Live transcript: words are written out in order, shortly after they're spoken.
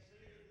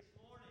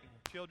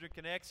Children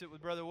can exit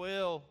with Brother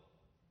Will.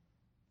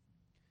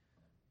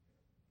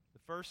 The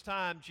first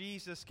time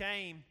Jesus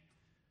came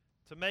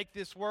to make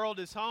this world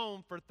his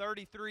home for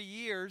 33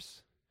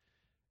 years.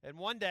 And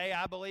one day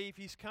I believe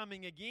he's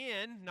coming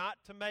again, not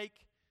to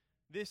make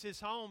this his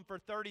home for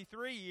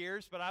 33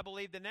 years, but I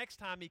believe the next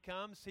time he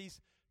comes,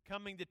 he's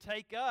coming to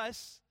take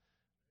us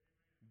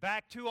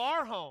back to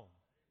our home,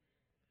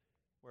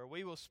 where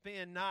we will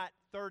spend not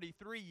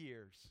 33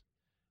 years,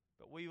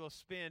 but we will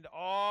spend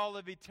all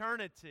of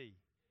eternity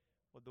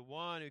with the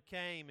one who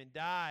came and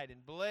died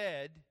and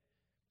bled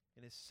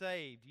and has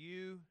saved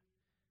you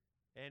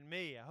and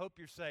me. I hope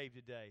you're saved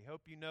today. I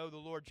hope you know the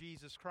Lord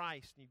Jesus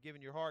Christ and you've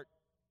given your heart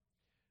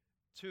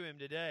to Him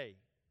today.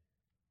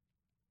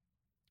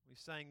 We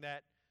sang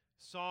that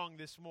song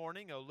this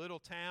morning, O Little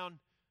Town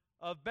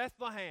of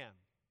Bethlehem.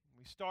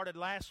 We started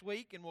last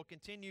week and we'll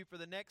continue for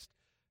the next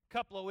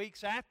couple of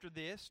weeks after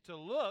this to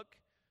look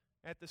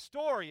at the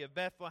story of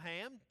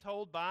Bethlehem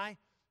told by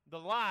the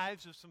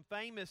lives of some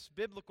famous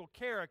biblical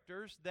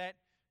characters that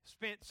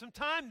spent some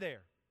time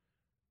there.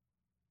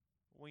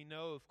 We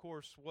know, of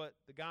course, what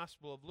the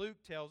Gospel of Luke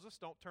tells us.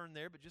 Don't turn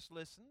there, but just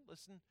listen.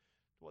 Listen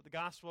to what the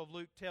Gospel of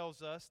Luke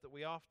tells us that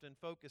we often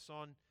focus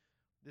on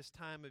this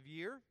time of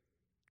year.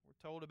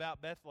 We're told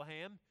about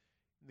Bethlehem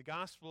in the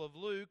Gospel of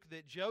Luke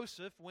that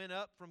Joseph went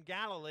up from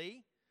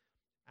Galilee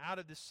out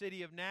of the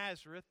city of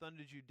Nazareth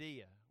unto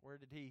Judea. Where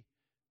did he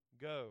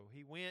go?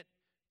 He went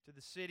to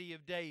the city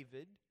of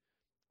David,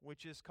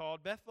 which is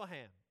called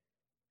Bethlehem,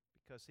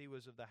 because he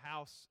was of the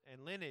house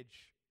and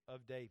lineage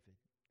of David,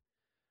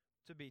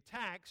 to be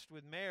taxed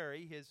with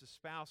Mary, his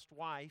espoused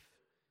wife,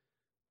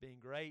 being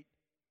great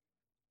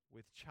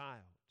with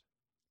child.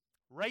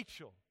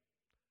 Rachel.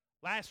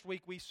 Last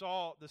week we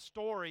saw the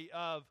story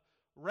of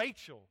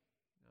Rachel,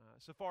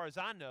 so far as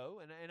I know,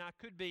 and I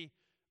could be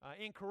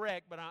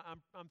incorrect, but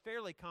I'm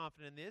fairly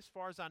confident in this. As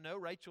far as I know,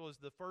 Rachel is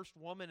the first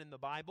woman in the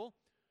Bible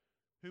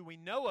who we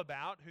know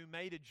about who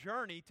made a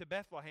journey to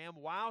Bethlehem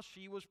while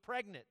she was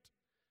pregnant.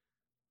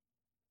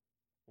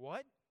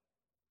 What?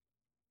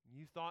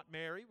 You thought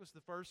Mary was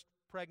the first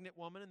pregnant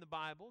woman in the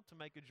Bible to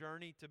make a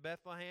journey to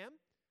Bethlehem?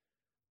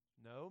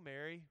 No,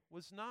 Mary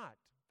was not.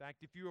 In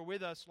fact, if you were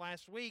with us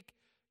last week,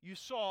 you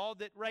saw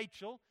that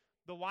Rachel,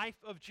 the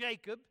wife of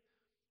Jacob,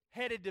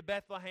 headed to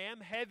Bethlehem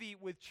heavy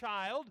with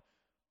child,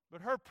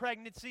 but her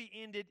pregnancy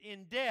ended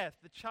in death.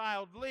 The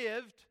child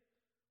lived,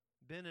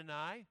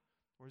 Benani,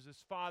 or as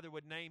his father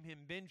would name him,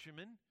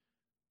 Benjamin.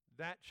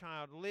 That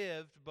child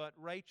lived, but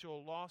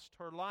Rachel lost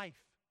her life.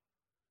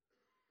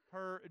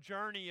 Her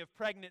journey of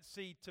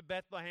pregnancy to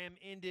Bethlehem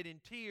ended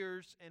in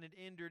tears, and it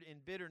ended in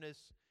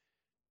bitterness,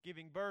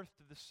 giving birth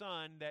to the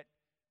son that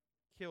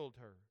killed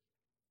her.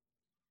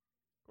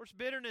 Of course,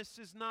 bitterness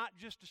is not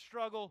just a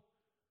struggle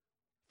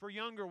for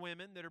younger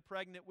women that are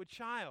pregnant with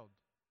child.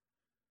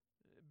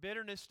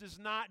 Bitterness does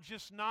not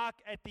just knock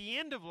at the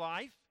end of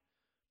life.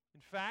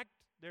 In fact,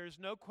 there is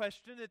no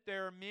question that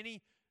there are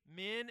many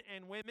men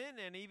and women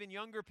and even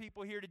younger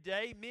people here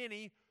today,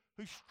 many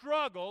who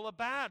struggle the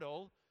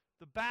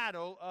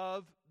battle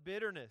of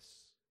bitterness.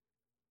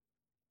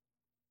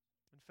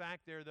 In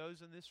fact, there are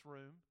those in this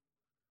room,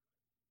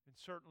 and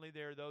certainly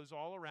there are those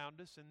all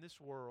around us in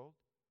this world,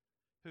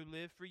 who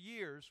live for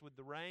years with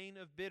the reign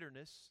of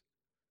bitterness,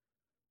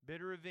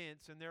 bitter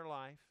events in their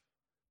life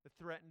that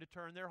threaten to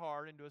turn their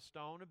heart into a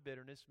stone of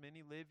bitterness.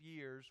 Many live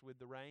years with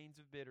the rains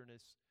of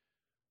bitterness,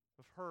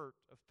 of hurt,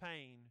 of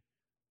pain,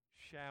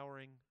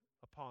 showering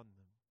upon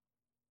them.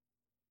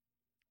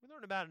 We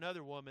learned about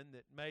another woman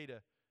that made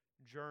a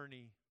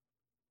journey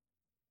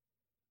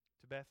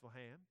to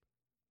Bethlehem,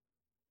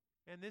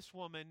 and this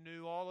woman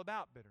knew all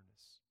about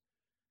bitterness.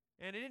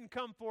 And it didn't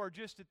come for her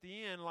just at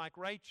the end like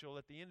Rachel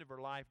at the end of her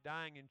life,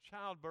 dying in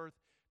childbirth.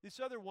 This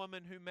other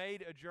woman who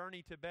made a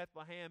journey to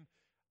Bethlehem,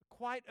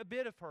 quite a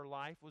bit of her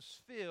life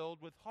was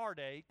filled with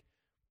heartache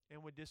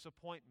and with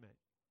disappointment.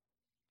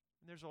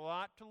 And there's a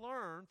lot to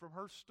learn from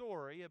her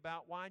story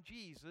about why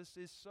Jesus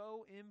is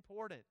so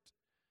important.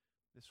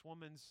 This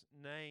woman's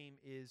name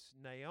is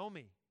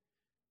Naomi.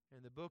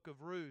 In the book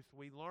of Ruth,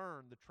 we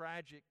learn the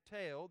tragic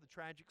tale, the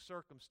tragic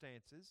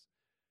circumstances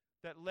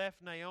that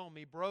left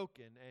Naomi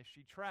broken as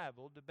she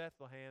traveled to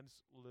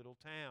Bethlehem's little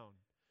town.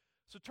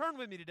 So turn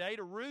with me today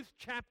to Ruth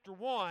chapter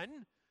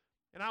 1,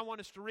 and I want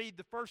us to read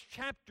the first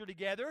chapter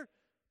together,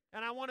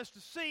 and I want us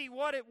to see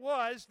what it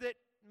was that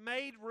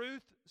made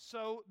Ruth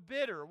so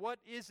bitter. What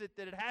is it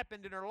that had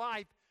happened in her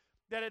life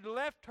that had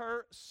left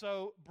her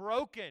so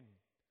broken?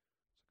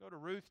 So go to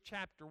Ruth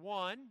chapter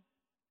 1,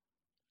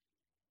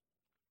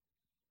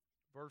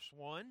 verse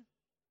 1.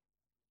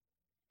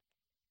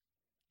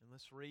 And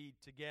let's read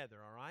together,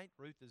 all right?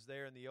 Ruth is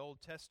there in the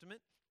Old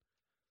Testament.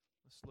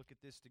 Let's look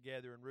at this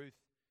together in Ruth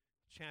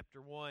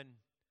chapter 1,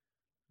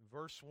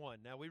 verse 1.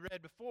 Now, we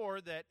read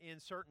before that in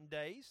certain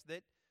days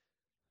that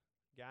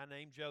a guy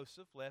named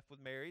Joseph left with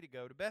Mary to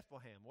go to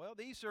Bethlehem. Well,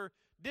 these are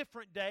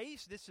different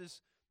days. This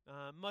is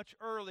much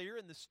earlier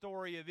in the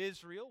story of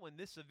Israel when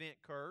this event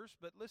occurs,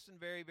 but listen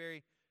very,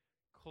 very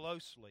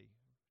closely.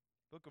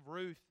 Book of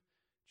Ruth,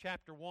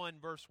 chapter 1,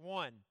 verse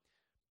 1.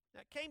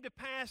 That came to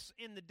pass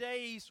in the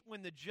days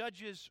when the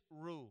judges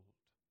ruled.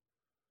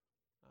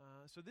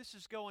 So this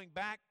is going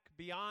back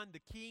beyond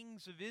the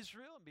kings of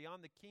Israel and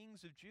beyond the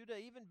kings of Judah,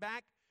 even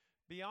back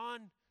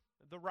beyond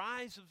the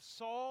rise of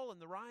Saul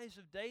and the rise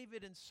of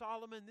David and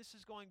Solomon. This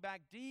is going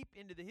back deep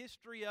into the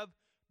history of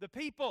the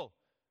people.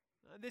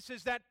 This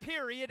is that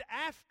period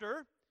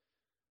after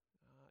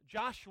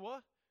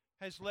Joshua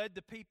has led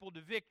the people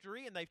to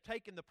victory and they've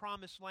taken the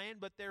promised land,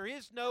 but there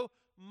is no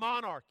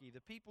monarchy.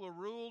 The people are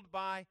ruled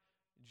by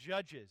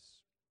judges.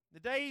 The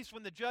days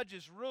when the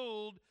judges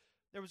ruled,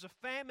 there was a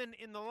famine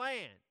in the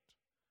land.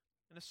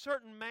 And a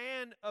certain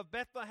man of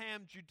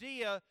Bethlehem,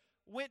 Judea,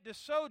 went to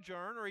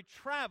sojourn, or he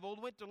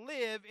traveled, went to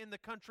live in the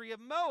country of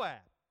Moab.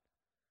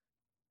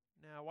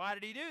 Now, why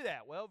did he do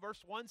that? Well,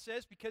 verse 1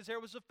 says, because there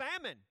was a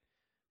famine.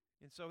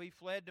 And so he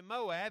fled to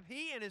Moab,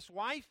 he and his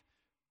wife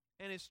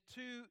and his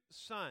 2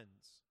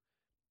 sons.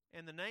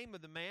 And the name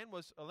of the man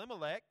was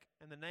Elimelech,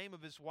 and the name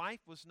of his wife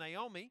was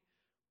Naomi.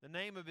 The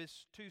name of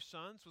his 2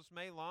 sons was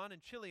Mahlon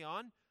and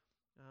Chilion,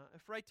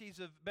 Euphrates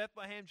of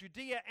Bethlehem,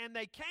 Judea, and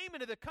they came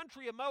into the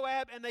country of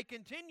Moab, and they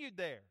continued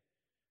there.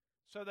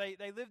 So they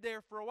lived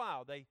there for a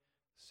while. They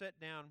set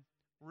down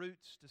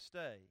roots to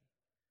stay.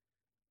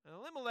 And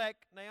Elimelech,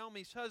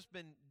 Naomi's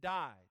husband,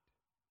 died,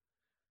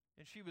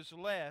 and she was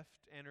left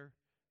and her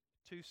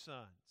 2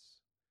 sons.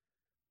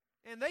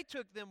 And they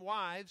took them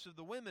wives of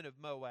the women of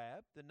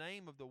Moab. The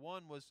name of the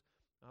one was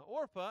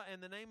Orpah,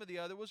 and the name of the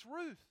other was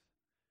Ruth.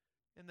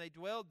 And they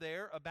dwelled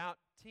there about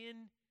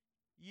 10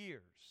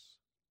 years.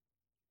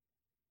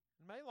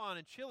 Mahlon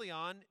and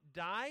Chilion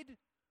died,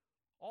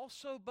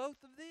 also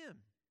both of them.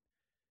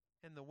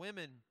 And the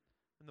woman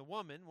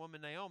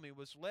Naomi,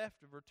 was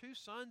left of her 2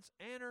 sons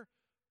and her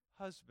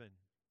husband.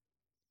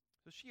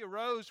 So she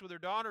arose with her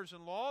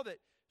daughters-in-law that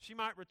she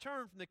might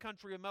return from the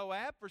country of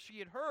Moab, for she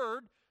had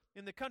heard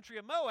in the country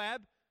of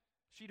Moab,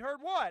 she'd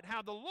heard what?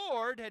 How the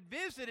Lord had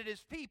visited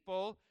his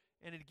people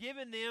and had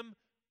given them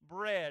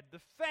bread.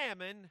 The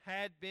famine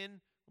had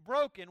been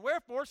broken.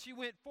 Wherefore she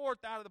went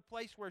forth out of the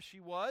place where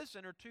she was,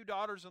 and her 2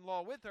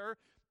 daughters-in-law with her,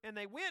 and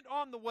they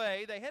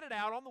headed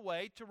out on the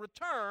way to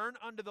return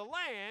unto the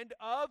land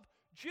of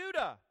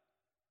Judah.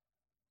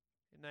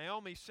 And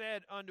Naomi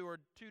said unto her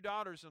 2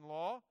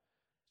 daughters-in-law,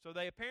 so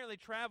they apparently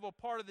travel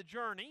part of the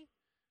journey,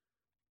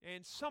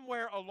 and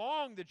somewhere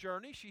along the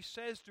journey she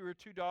says to her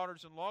 2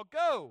 daughters-in-law,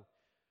 go,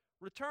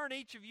 return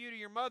each of you to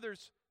your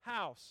mother's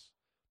house,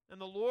 and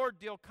the Lord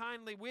deal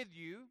kindly with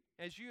you,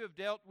 as you have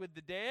dealt with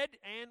the dead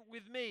and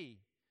with me.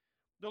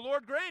 The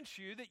Lord grants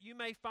you that you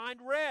may find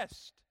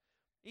rest,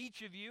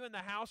 each of you in the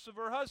house of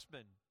her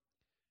husband.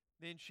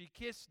 Then she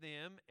kissed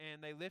them,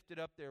 and they lifted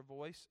up their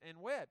voice and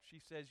wept. She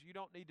says, you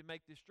don't need to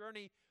make this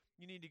journey.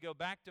 You need to go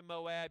back to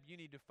Moab. You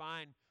need to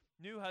find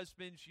new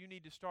husbands. You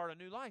need to start a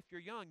new life.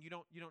 You're young. You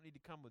don't need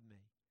to come with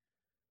me.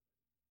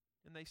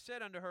 And they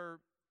said unto her,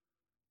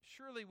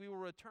 surely we will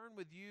return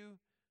with you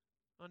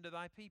unto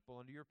thy people,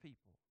 unto your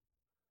people.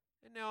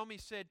 And Naomi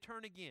said,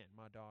 turn again,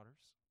 my daughters.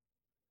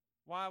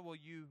 Why will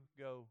you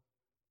go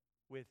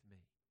with me?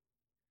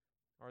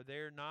 Are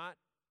there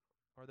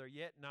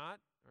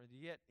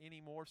yet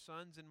any more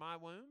sons in my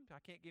womb? I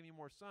can't give you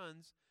more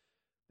sons,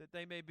 that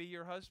they may be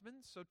your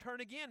husbands. So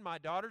turn again, my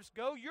daughters,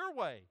 go your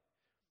way,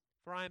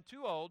 for I am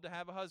too old to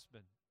have a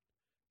husband.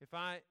 If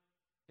I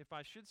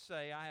should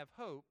say I have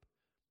hope,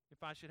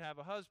 if I should have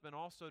a husband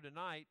also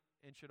tonight,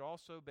 and should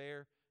also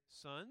bear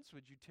sons,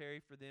 would you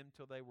tarry for them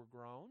till they were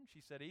grown? She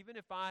said, even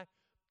if I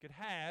could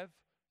have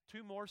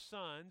 2 more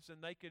sons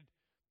and they could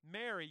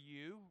marry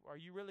you, are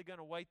you really going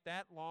to wait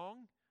that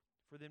long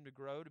for them to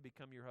grow to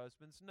become your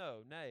husbands?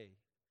 No, nay,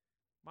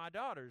 my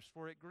daughters,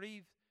 for it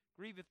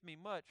grieveth me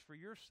much for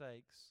your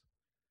sakes,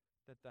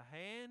 that the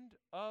hand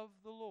of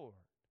the Lord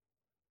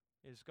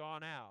is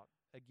gone out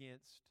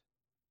against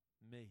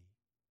me.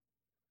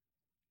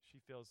 She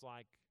feels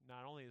like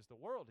not only is the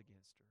world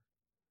against her,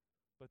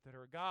 but that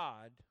her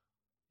God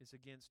is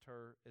against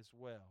her as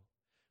well.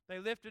 They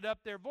lifted up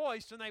their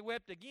voice, and they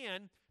wept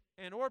again,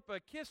 and Orpah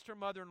kissed her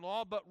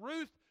mother-in-law, but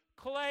Ruth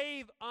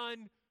clave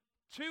unto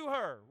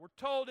her. We're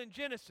told in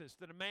Genesis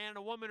that a man and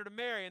a woman are to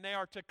marry, and they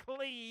are to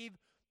cleave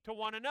to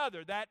one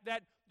another. That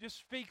just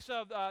speaks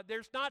of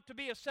there's not to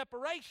be a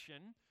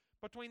separation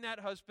between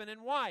that husband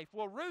and wife.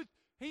 Well, Ruth,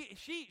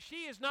 she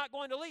is not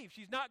going to leave.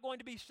 She's not going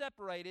to be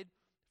separated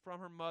from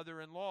her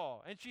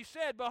mother-in-law. And she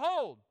said,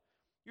 behold,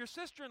 your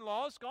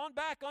sister-in-law is gone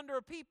back unto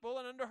her people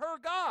and unto her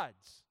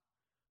gods.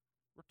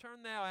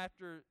 Return thou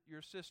after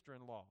your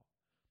sister-in-law.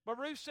 But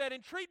Ruth said,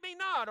 entreat me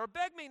not, or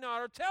beg me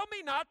not, or tell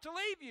me not to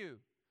leave you,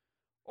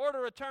 or to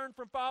return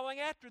from following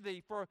after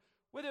thee. For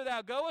whither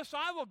thou goest,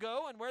 I will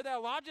go, and where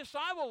thou lodgest,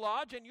 I will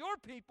lodge, and your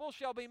people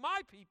shall be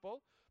my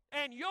people,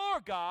 and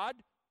your God,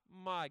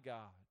 my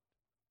God.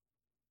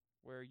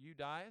 Where you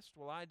diest,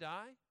 will I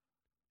die,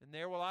 and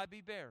there will I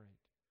be buried.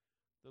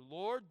 The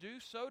Lord do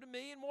so to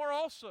me, and more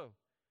also,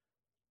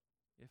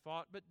 if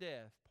aught but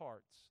death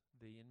parts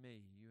thee and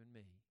me, you and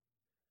me.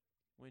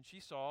 When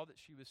she saw that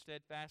she was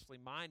steadfastly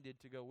minded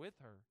to go with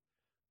her,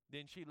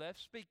 then she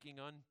left speaking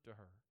unto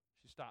her.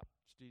 She stopped.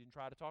 She didn't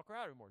try to talk her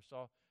out anymore.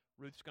 Saw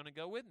Ruth's going to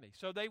go with me.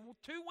 So they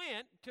two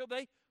went until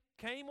they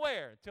came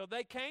where? Until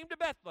they came to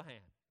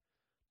Bethlehem.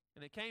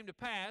 And it came to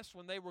pass,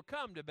 when they were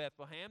come to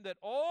Bethlehem, that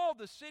all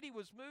the city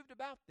was moved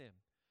about them.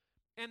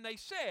 And they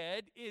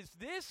said, is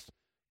this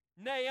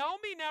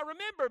Naomi? Now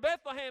remember,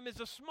 Bethlehem is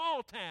a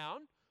small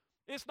town.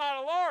 It's not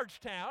a large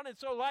town. And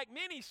so like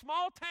many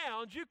small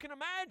towns, you can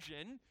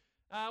imagine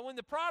when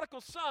the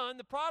prodigal son,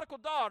 the prodigal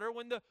daughter,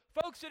 when the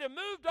folks that have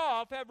moved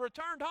off have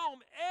returned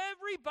home,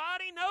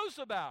 everybody knows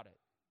about it.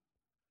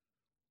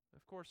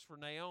 Of course, for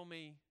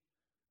Naomi,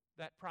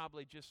 that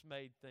probably just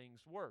made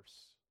things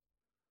worse,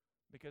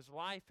 because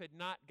life had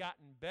not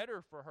gotten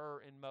better for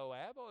her in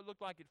Moab. Oh, it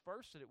looked like at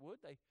first that it would.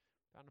 They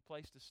found a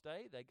place to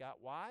stay. They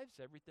got wives.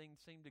 Everything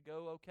seemed to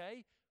go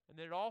okay. And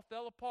then it all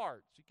fell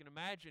apart. So you can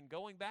imagine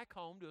going back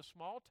home to a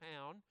small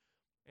town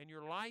and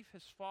your life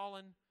has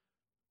fallen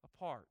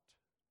apart.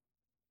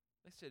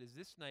 They said, is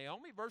this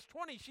Naomi? Verse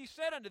 20, she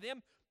said unto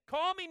them,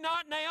 call me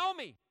not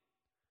Naomi,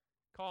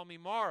 call me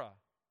Mara,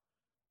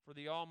 for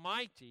the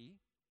Almighty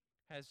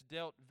has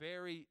dealt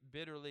very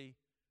bitterly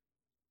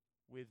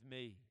with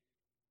me.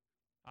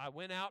 I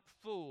went out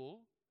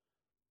full,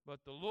 but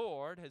the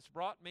Lord has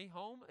brought me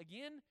home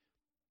again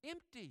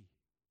empty.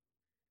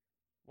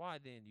 Why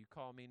then you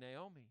call me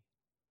Naomi,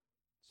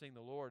 seeing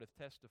the Lord hath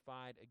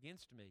testified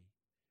against me,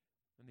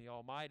 and the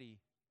Almighty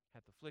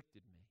hath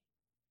afflicted me?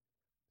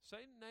 So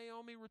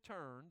Naomi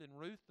returned, and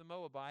Ruth the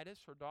Moabitess,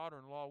 her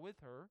daughter-in-law, with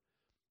her,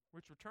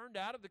 which returned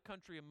out of the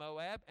country of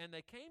Moab, and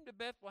they came to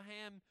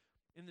Bethlehem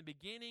in the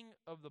beginning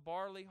of the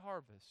barley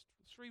harvest.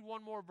 Let's read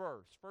one more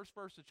verse, first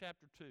verse of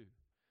chapter 2.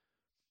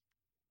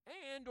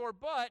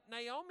 But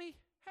Naomi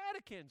had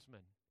a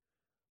kinsman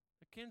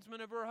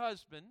of her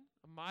husband,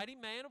 a mighty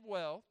man of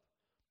wealth,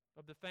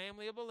 of the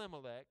family of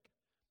Elimelech,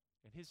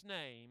 and his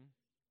name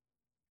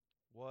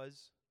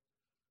was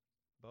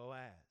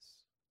Boaz.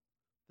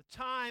 The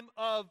time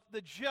of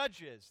the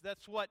judges,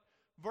 that's what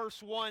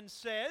verse 1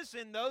 says.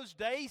 In those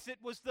days it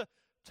was the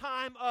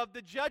time of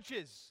the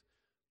judges.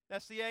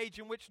 That's the age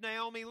in which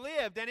Naomi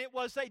lived, and it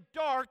was a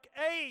dark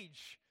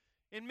age.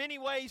 In many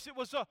ways it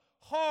was a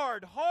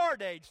hard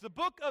age. The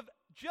book of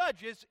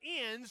Judges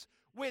ends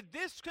with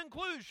this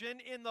conclusion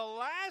in the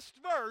last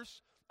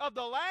verse of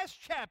the last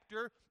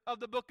chapter of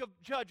the book of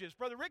Judges.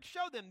 Brother Rick,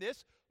 show them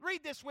this.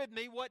 Read this with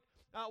me,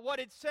 what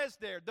it says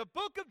there. The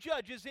book of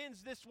Judges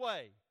ends this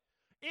way.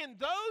 In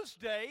those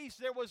days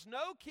there was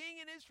no king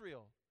in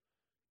Israel,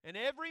 and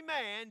every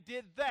man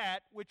did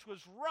that which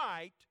was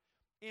right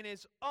in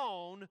his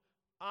own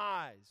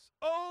eyes.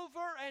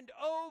 Over and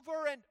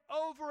over and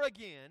over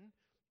again,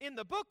 in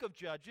the book of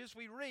Judges,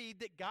 we read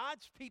that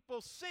God's people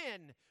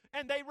sin,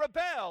 and they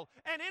rebel,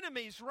 and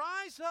enemies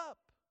rise up.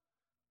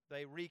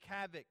 They wreak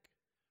havoc,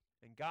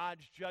 and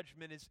God's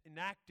judgment is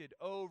enacted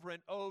over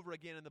and over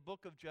again in the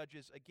book of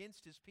Judges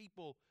against His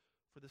people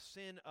for the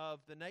sin of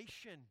the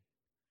nation.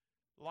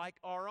 Like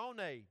our own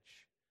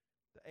age,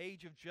 the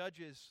age of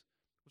Judges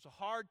was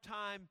a hard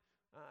time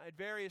at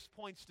various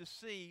points to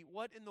see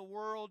what in the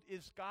world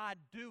is God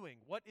doing?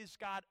 What is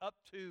God up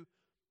to?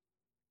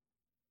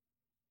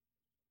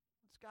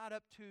 What's God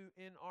up to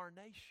in our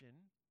nation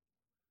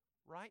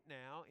right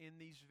now in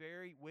these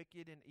very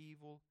wicked and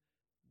evil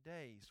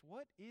days?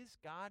 What is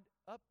God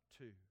up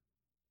to?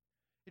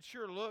 It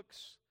sure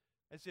looks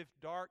as if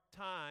dark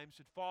times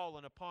had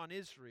fallen upon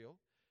Israel,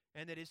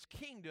 and that His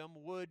kingdom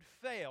would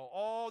fail.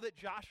 All that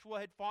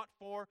Joshua had fought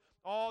for,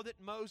 all that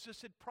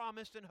Moses had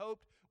promised and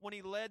hoped when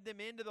he led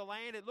them into the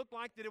land, it looked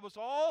like that it was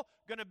all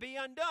going to be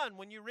undone.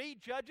 When you read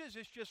Judges,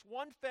 it's just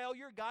one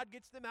failure. God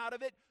gets them out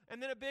of it,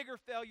 and then a bigger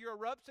failure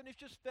erupts, and it's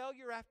just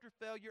failure after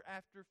failure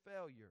after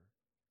failure.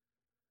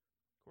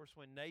 Of course,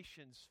 when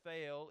nations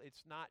fail,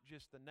 it's not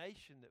just the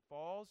nation that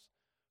falls.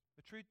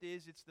 The truth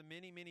is, it's the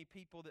many, many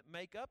people that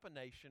make up a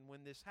nation.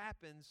 When this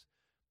happens,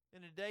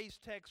 in today's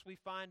text, we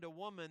find a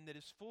woman that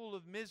is full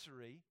of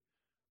misery,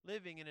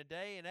 living in a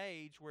day and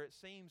age where it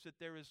seems that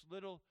there is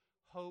little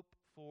hope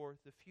for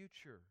the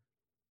future.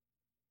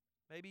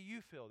 Maybe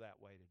you feel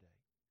that way today.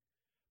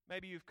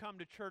 Maybe you've come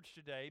to church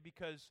today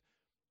because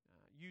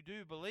you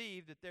do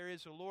believe that there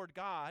is a Lord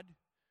God,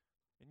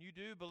 and you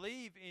do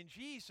believe in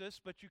Jesus,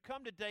 but you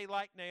come today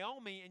like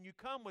Naomi, and you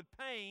come with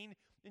pain,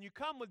 and you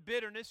come with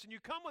bitterness, and you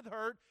come with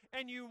hurt,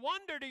 and you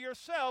wonder to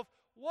yourself,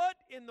 what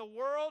in the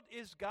world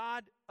is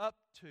God up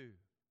to?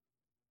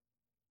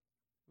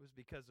 It was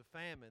because of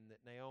famine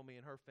that Naomi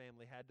and her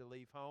family had to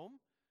leave home.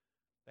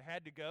 They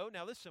had to go.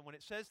 Now listen, when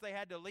it says they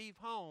had to leave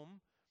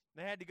home,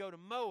 they had to go to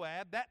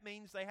Moab, that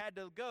means they had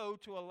to go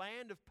to a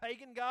land of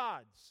pagan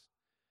gods.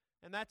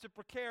 And that's a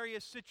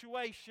precarious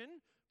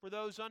situation for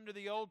those under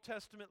the Old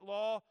Testament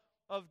law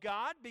of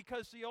God,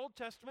 because the Old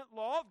Testament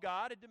law of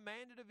God had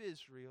demanded of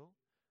Israel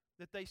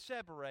that they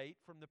separate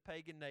from the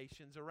pagan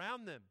nations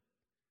around them.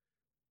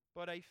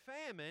 But a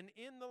famine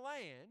in the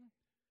land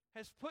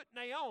has put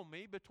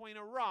Naomi between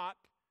a rock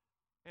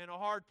and a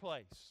hard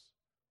place.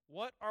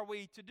 What are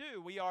we to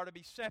do? We are to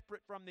be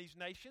separate from these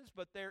nations,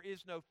 but there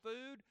is no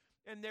food,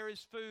 and there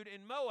is food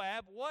in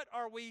Moab. What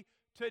are we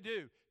to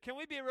do. Can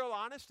we be real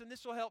honest? And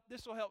this will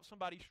help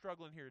somebody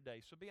struggling here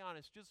today. So be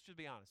honest. Just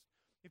be honest.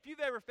 If you've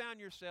ever found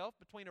yourself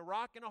between a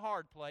rock and a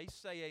hard place,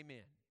 say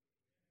amen.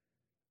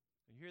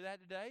 You hear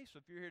that today? So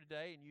if you're here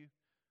today and you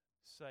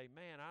say,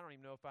 man, I don't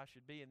even know if I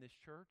should be in this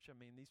church. I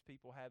mean, these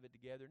people have it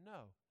together.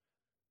 No,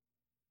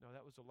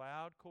 that was a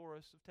loud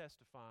chorus of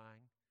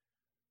testifying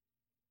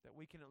that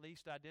we can at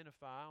least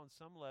identify on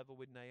some level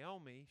with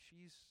Naomi.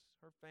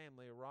 Her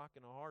family, a rock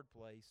and a hard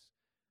place.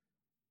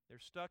 They're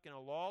stuck in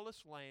a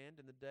lawless land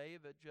in the day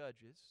of the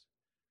Judges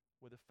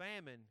with a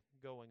famine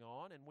going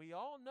on. And we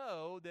all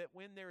know that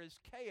when there is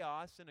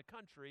chaos in a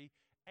country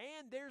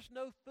and there's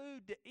no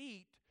food to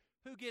eat,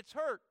 who gets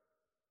hurt?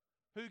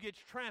 Who gets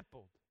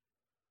trampled?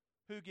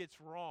 Who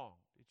gets wronged?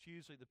 It's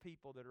usually the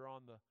people that are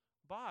on the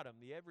bottom.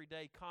 The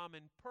everyday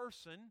common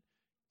person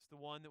is the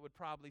one that would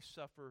probably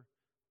suffer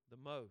the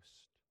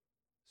most.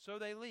 So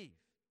they leave.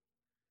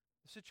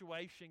 The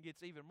situation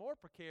gets even more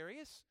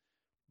precarious.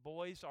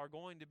 Boys are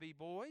going to be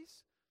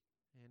boys,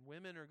 and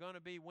women are going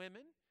to be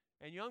women,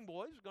 and young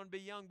boys are going to be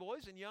young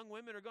boys, and young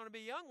women are going to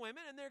be young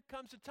women, and there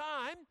comes a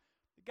time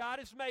that God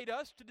has made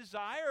us to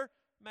desire,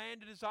 man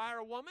to desire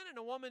a woman, and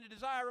a woman to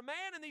desire a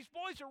man, and these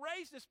boys are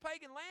raised in this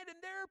pagan land,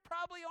 and there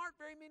probably aren't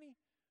very many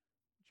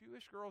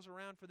Jewish girls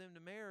around for them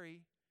to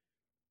marry,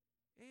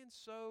 and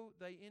so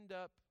they end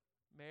up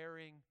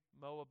marrying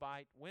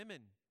Moabite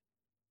women.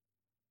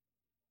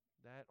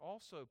 That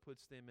also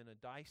puts them in a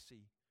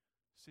dicey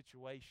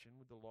situation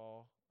with the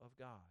law of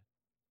God.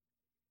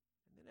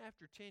 And then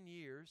after 10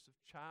 years of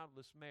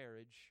childless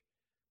marriage,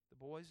 the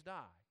boys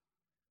die.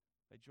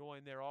 They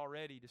join their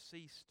already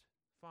deceased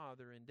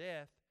father in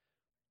death,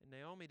 and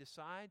Naomi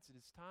decides that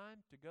it's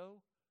time to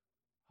go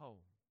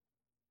home.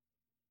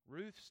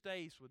 Ruth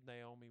stays with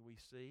Naomi, we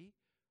see,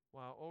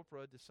 while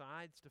Orpah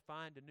decides to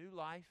find a new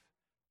life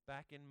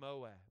back in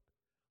Moab.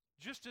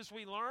 Just as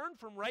we learned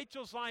from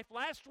Rachel's life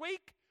last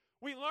week,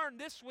 we learned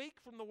this week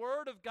from the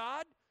Word of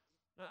God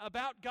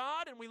about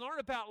God, and we learn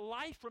about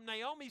life from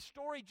Naomi's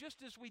story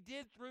just as we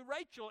did through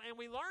Rachel, and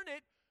we learn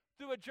it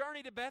through a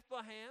journey to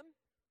Bethlehem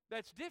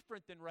that's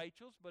different than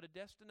Rachel's, but a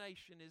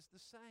destination is the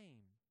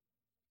same.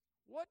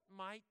 What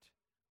might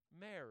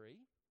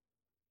Mary,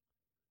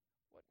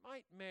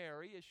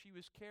 as she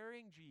was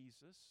carrying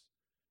Jesus,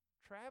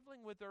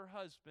 traveling with her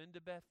husband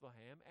to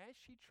Bethlehem, as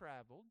she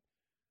traveled,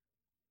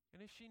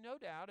 and as she no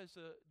doubt, as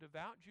a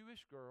devout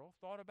Jewish girl,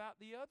 thought about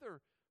the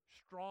other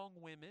strong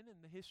women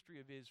in the history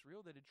of Israel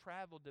that had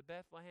traveled to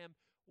Bethlehem,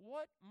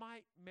 what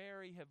might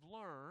Mary have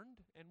learned,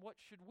 and what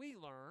should we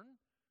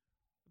learn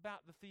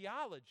about the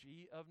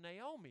theology of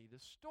Naomi, the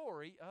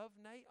story of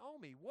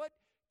Naomi? What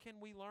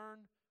can we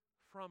learn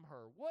from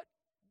her? What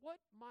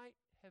might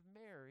have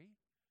Mary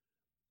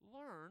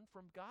learned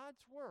from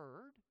God's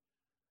Word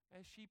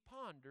as she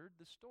pondered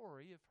the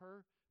story of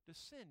her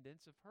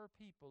descendants, of her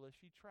people, as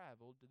she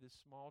traveled to this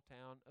small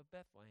town of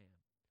Bethlehem?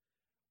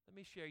 Let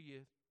me share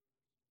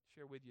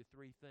with you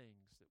three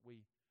things that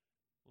we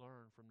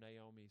learn from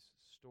Naomi's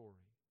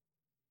story.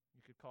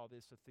 You could call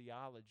this a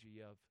theology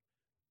of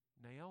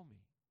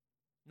Naomi.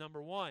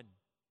 Number one,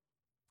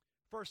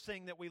 first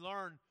thing that we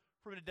learn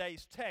from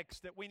today's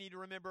text that we need to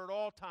remember at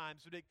all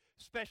times,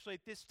 especially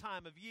at this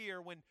time of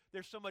year when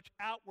there's so much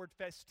outward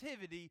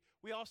festivity,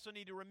 we also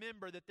need to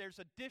remember that there's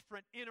a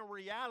different inner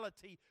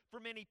reality for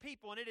many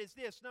people, and it is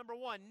this. Number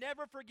one,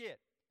 never forget,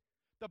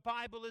 the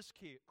Bible is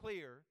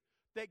clear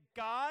that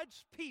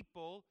God's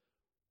people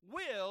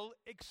will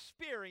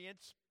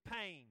experience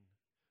pain.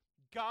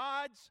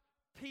 God's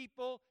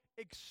people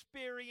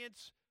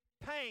experience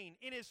pain.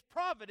 In His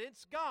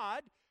providence,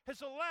 God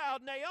has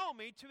allowed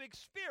Naomi to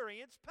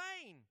experience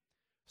pain.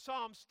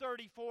 Psalms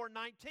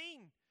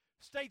 34:19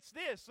 states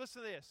this.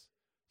 Listen to this.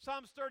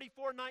 Psalms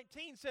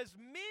 34:19 says,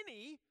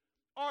 "Many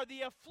are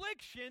the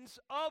afflictions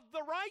of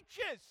the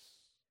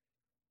righteous."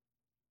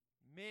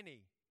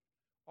 Many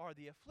are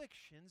the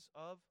afflictions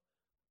of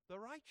the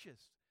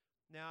righteous.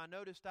 Now, I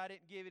noticed I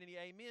didn't give any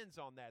amens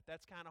on that.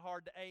 That's kind of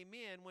hard to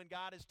amen when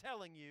God is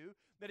telling you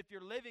that if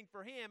you're living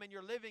for Him and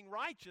you're living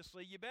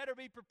righteously, you better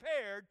be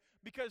prepared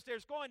because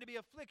there's going to be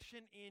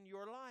affliction in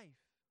your life.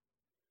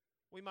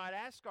 We might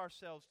ask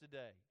ourselves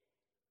today,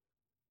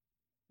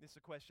 this is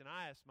a question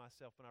I ask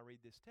myself when I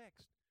read this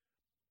text.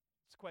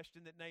 It's a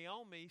question that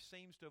Naomi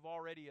seems to have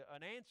already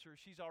an answer.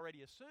 She's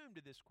already assumed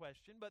to this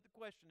question, but the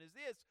question is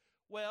this.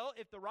 Well,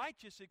 if the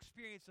righteous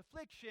experience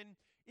affliction,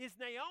 is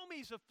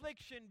Naomi's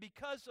affliction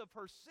because of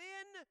her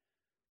sin?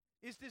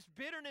 Is this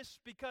bitterness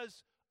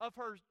because of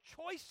her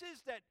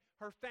choices that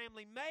her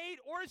family made?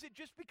 Or is it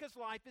just because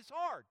life is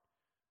hard?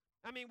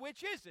 I mean,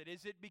 which is it?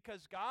 Is it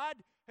because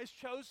God has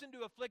chosen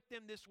to afflict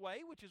them this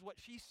way, which is what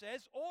she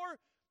says? Or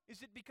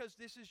is it because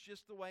this is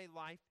just the way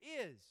life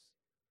is?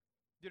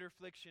 Did her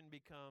affliction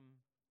become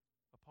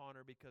upon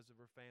her because of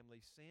her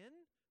family's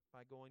sin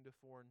by going to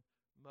foreign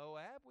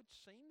Moab, which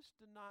seems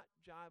to not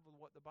jive with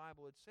what the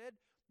Bible had said?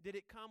 Did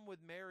it come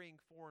with marrying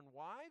foreign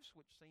wives,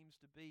 which seems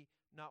to be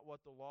not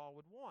what the law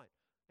would want?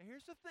 Now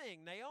here's the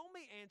thing.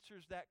 Naomi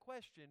answers that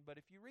question, but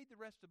if you read the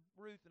rest of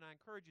Ruth, and I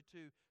encourage you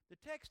to, the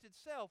text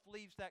itself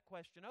leaves that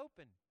question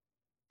open.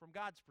 from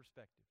God's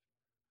perspective.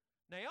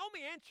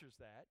 Naomi answers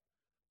that,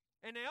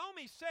 and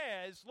Naomi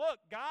says, look,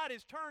 God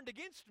has turned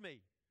against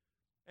me.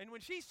 And when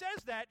she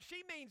says that,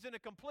 she means in a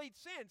complete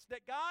sense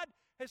that God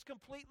has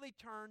completely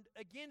turned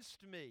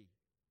against me.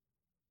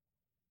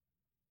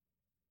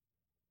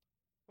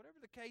 Whatever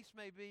the case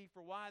may be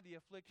for why the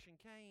affliction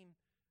came,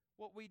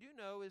 what we do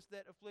know is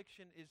that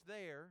affliction is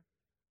there,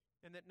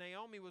 and that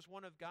Naomi was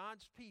one of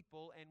God's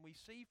people, and we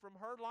see from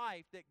her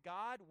life that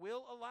God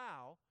will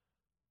allow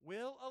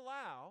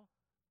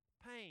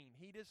pain.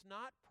 He does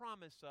not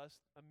promise us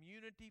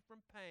immunity from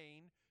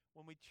pain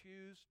when we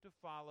choose to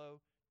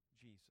follow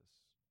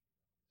Jesus.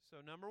 So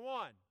number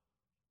one,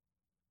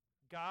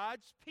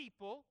 God's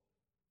people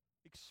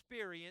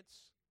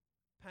experience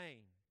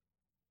pain.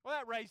 Well,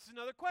 that raises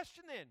another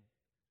question then.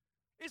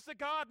 Is the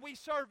God we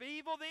serve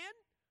evil then?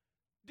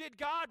 Did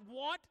God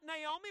want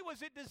Naomi?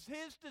 Was it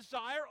his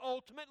desire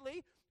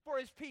ultimately for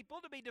his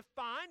people to be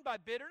defined by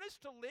bitterness,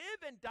 to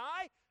live and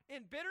die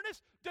in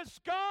bitterness? Does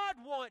God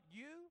want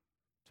you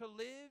to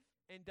live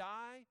and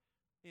die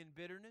in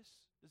bitterness?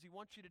 Does he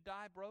want you to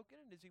die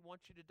broken? And does he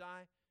want you to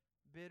die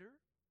bitter?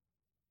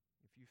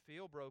 If you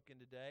feel broken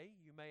today,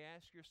 you may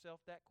ask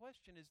yourself that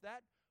question. Is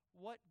that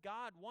what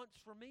God wants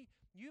for me?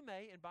 You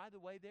may, and by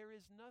the way, there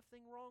is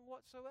nothing wrong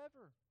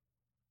whatsoever.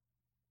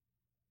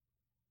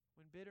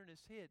 When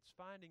bitterness hits,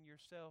 finding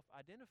yourself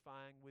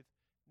identifying with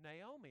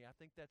Naomi, I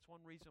think that's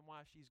one reason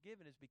why she's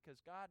given, is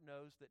because God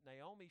knows that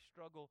Naomi's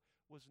struggle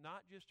was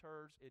not just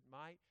hers, it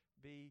might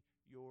be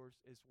yours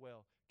as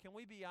well. Can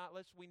we be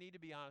honest? We need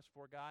to be honest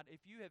for God.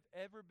 If you have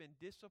ever been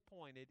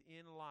disappointed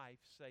in life,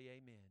 say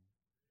amen.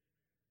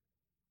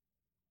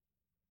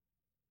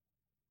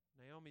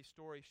 Naomi's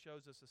story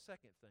shows us a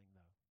second thing,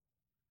 though.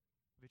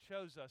 If it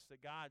shows us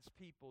that God's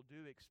people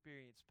do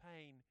experience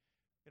pain,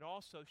 it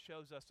also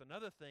shows us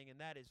another thing, and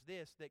that is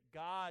this, that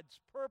God's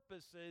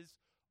purposes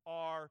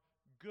are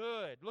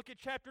good. Look at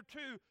chapter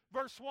 2,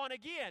 verse 1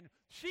 again.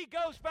 She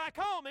goes back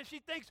home and she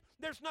thinks,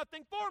 there's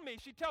nothing for me.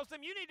 She tells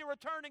them, you need to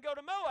return and go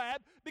to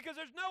Moab because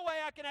there's no way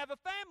I can have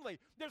a family.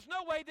 There's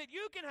no way that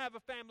you can have a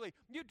family.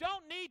 You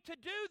don't need to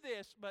do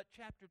this. But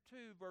chapter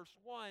 2, verse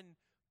 1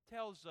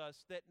 tells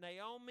us that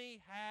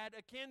Naomi had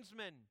a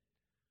kinsman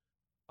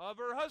of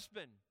her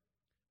husband,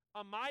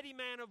 a mighty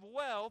man of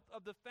wealth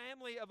of the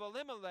family of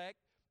Elimelech,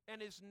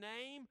 and his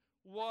name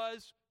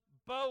was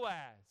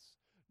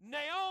Boaz.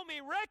 Naomi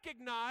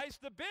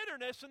recognized the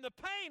bitterness and the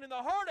pain and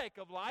the heartache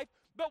of life,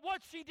 but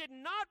what she did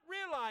not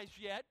realize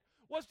yet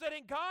was that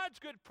in God's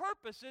good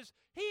purposes,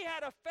 he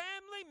had a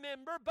family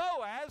member,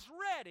 Boaz,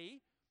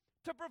 ready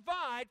to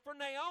provide for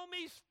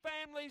Naomi's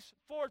family's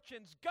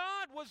fortunes.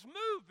 God was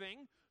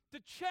moving to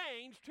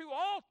change, to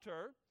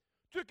alter,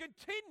 to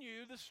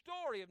continue the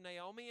story of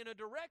Naomi in a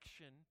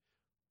direction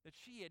that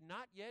she had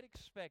not yet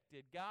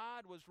expected.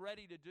 God was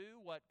ready to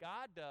do what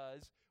God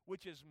does,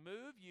 which is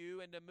move you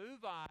and to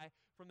move I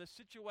from the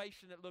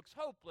situation that looks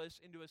hopeless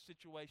into a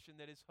situation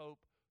that is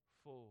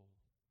hopeful.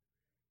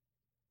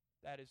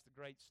 That is the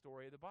great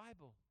story of the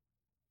Bible.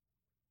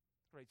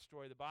 The great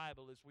story of the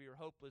Bible is we are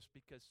hopeless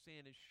because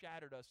sin has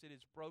shattered us. It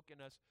has broken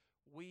us.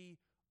 We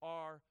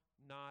are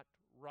not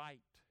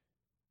right.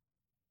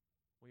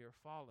 We are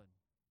fallen.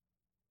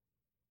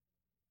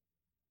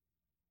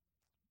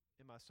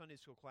 In my Sunday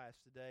school class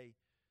today,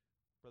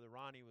 Brother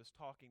Ronnie was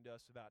talking to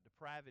us about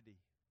depravity,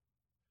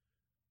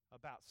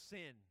 about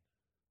sin,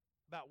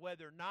 about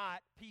whether or not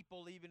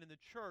people, even in the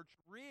church,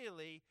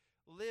 really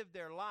live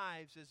their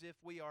lives as if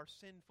we are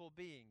sinful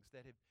beings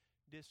that have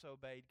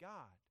disobeyed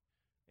God.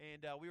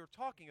 And we were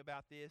talking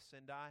about this,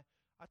 and I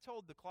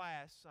told the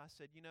class, I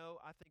said,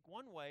 I think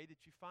one way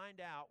that you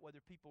find out whether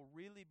people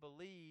really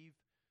believe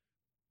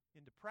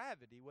in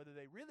depravity, whether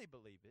they really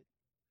believe it,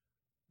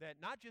 that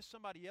not just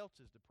somebody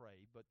else is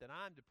depraved, but that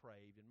I'm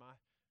depraved and my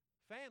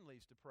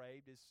family's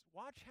depraved, is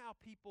watch how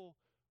people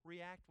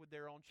react with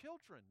their own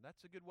children.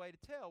 That's a good way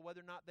to tell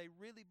whether or not they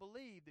really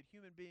believe that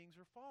human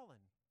beings are fallen.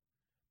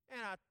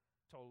 And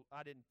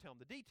I didn't tell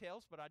them the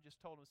details, but I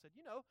just told them, said,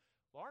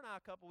 Laura and I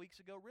a couple weeks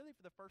ago, really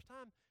for the first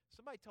time,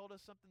 somebody told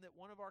us something that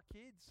one of our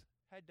kids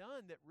had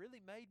done that really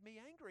made me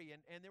angry.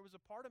 And there was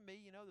a part of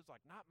me, that's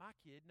like, not my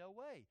kid, no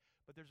way.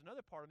 But there's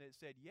another part of me that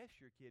said, yes,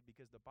 your kid,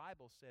 because the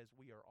Bible says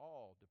we are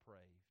all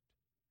depraved.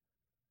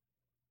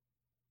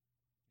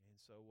 And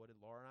so what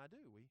did Laura and I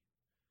do? We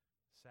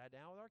sat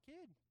down with our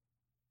kid.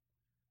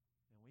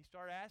 And we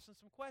started asking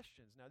some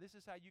questions. Now, this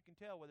is how you can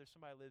tell whether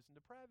somebody lives in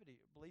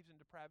depravity, believes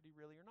in depravity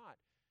really or not.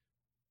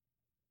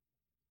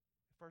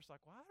 At first,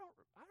 like, well, I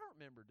don't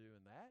remember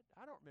doing that.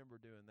 I don't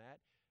remember doing that.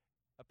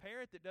 A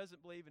parent that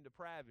doesn't believe in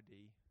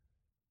depravity,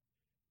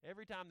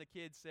 every time the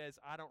kid says,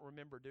 I don't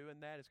remember doing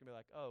that, it's going to be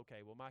like, oh,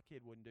 okay, well, my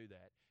kid wouldn't do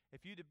that.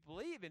 If you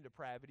believe in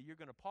depravity, you're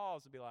going to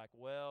pause and be like,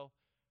 well,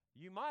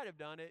 you might have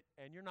done it,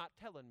 and you're not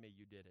telling me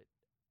you did it.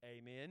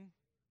 Amen?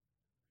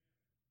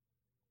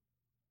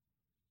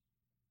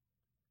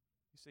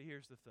 You see,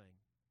 here's the thing.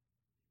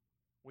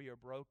 We are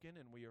broken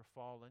and we are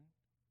fallen.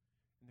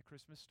 And the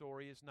Christmas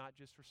story is not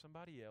just for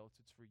somebody else,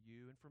 it's for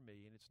you and for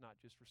me. And it's not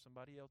just for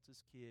somebody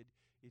else's kid,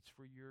 it's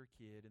for your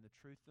kid. And the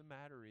truth of the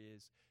matter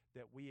is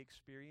that we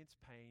experience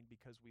pain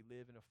because we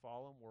live in a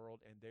fallen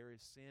world and there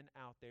is sin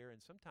out there,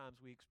 and sometimes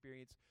we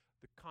experience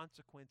the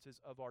consequences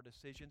of our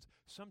decisions.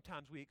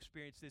 Sometimes we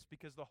experience this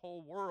because the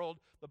whole world,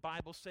 the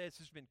Bible says,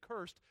 has been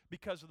cursed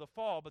because of the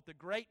fall. But the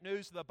great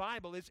news of the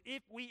Bible is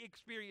if we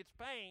experience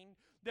pain,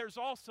 there's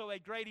also a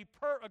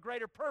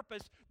greater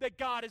purpose that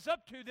God is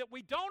up to that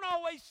we don't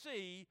always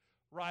see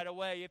right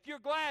away. If you're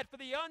glad for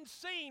the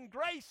unseen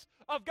grace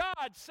of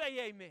God, say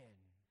amen.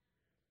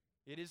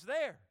 It is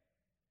there.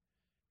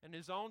 In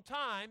His own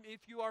time,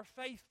 if you are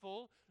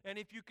faithful and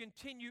if you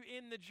continue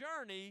in the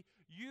journey,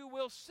 you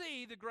will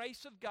see the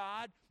grace of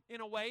God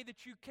in a way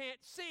that you can't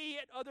see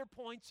at other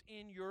points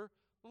in your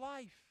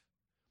life.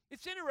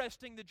 It's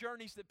interesting the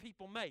journeys that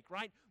people make,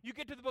 right? You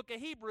get to the book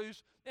of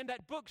Hebrews, and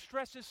that book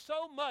stresses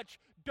so much,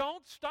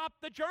 don't stop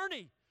the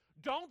journey.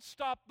 Don't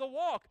stop the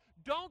walk.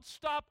 Don't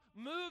stop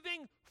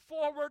moving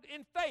forward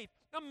in faith.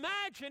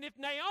 Imagine if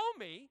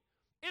Naomi,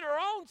 in her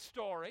own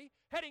story,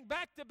 heading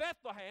back to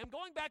Bethlehem,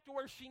 going back to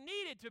where she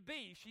needed to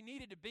be. She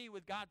needed to be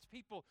with God's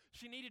people.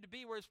 She needed to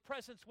be where His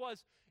presence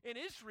was in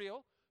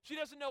Israel. She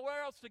doesn't know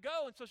where else to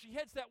go, and so she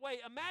heads that way.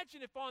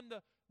 Imagine if on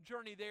the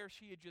journey there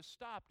she had just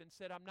stopped and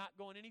said, I'm not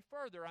going any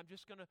further. I'm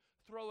just going to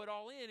throw it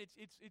all in.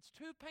 It's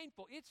too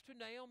painful. It's to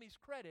Naomi's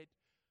credit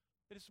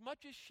that as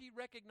much as she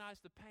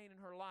recognized the pain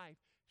in her life,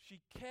 she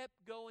kept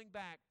going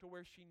back to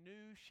where she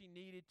knew she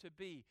needed to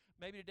be.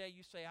 Maybe today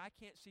you say, I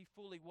can't see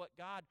fully what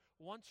God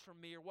wants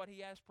from me or what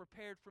He has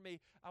prepared for me.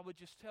 I would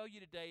just tell you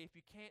today, if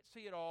you can't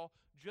see it all,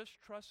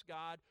 just trust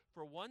God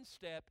for one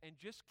step and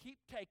just keep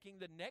taking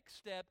the next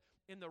step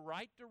in the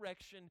right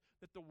direction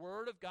that the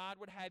Word of God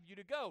would have you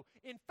to go.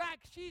 In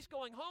fact, she's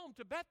going home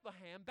to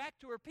Bethlehem, back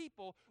to her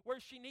people where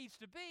she needs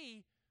to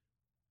be.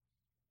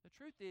 The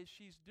truth is,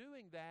 she's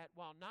doing that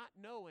while not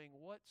knowing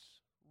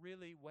what's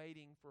really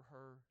waiting for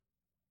her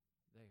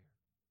there.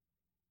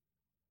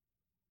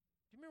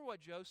 Do you remember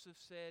what Joseph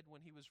said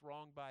when he was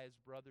wronged by his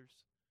brothers?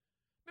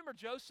 Remember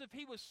Joseph?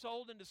 He was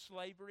sold into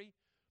slavery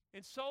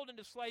and sold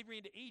into slavery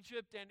into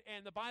Egypt,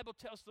 and the Bible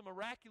tells the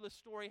miraculous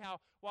story how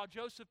while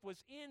Joseph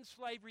was in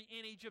slavery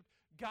in Egypt,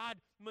 God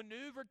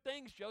maneuvered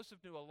things. Joseph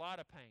knew a lot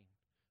of pain.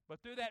 But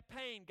through that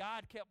pain,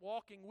 God kept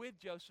walking with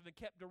Joseph and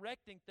kept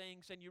directing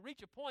things, and you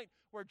reach a point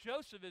where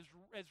Joseph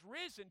has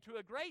risen to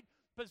a great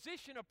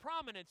position of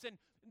prominence, and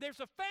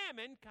there's a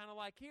famine, kind of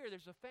like here,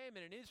 there's a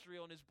famine in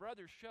Israel, and his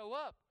brothers show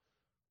up.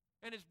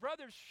 And his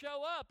brothers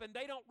show up, and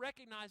they don't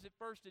recognize at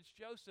first it's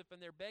Joseph,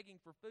 and they're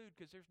begging for food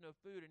because there's no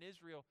food in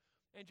Israel.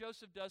 And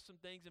Joseph does some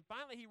things, and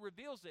finally he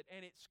reveals it,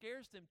 and it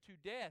scares them to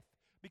death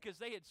because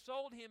they had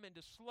sold him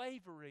into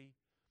slavery,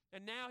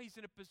 and now he's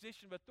in a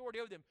position of authority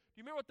over them. Do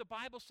you remember what the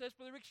Bible says,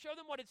 Brother Rick? Show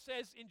them what it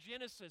says in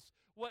Genesis,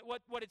 what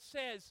it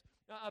says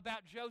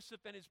about Joseph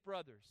and his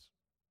brothers.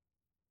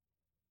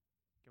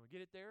 Can we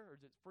get it there, or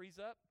does it freeze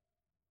up?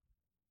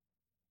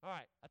 All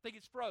right, I think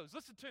it's froze.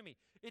 Listen to me.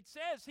 He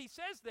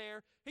says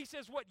there,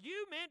 what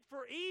you meant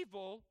for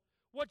evil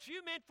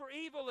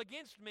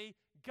against me,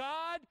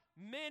 God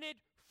meant it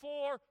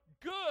for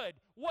good.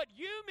 What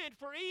you meant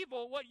for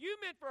evil, what you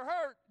meant for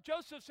hurt,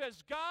 Joseph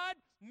says, God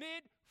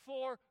meant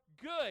for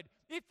good.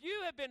 If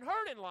you have been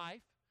hurt in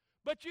life,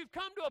 but you've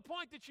come to a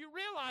point that you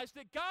realize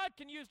that God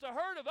can use the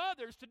hurt of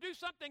others to do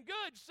something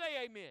good,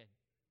 say amen.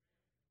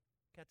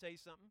 Can I tell you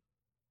something?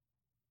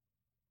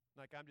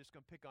 Like, I'm just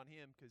going to pick on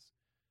him because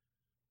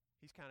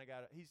he's kind of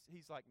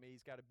he's like me.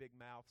 He's got a big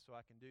mouth, so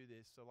I can do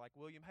this. So like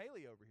William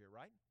Haley over here,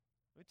 right?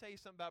 Let me tell you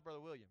something about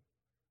Brother William.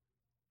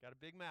 Got a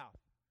big mouth.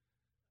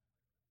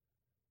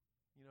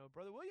 You know,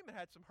 Brother William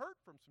had some hurt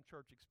from some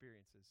church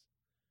experiences.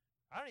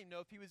 I don't even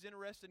know if he was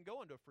interested in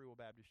going to a Free Will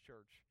Baptist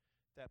church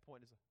at that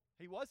point.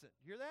 He wasn't.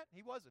 You hear that?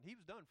 He wasn't. He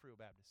was done Free Will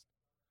Baptist.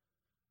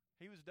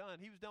 He was done.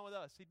 He was done with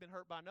us. He'd been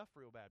hurt by enough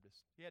Free Will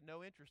Baptists. He had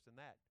no interest in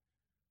that.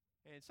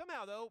 And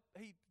somehow, though,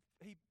 he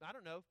I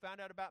don't know, found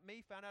out about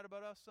me, found out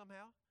about us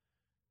somehow,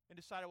 and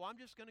decided, well,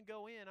 I'm just going to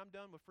go in. I'm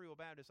done with Free Will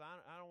Baptist.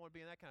 I don't want to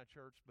be in that kind of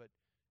church. But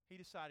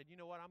he decided, you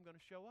know what, I'm going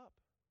to show up.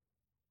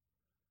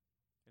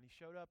 And he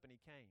showed up and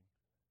he came.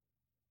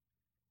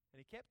 And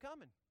he kept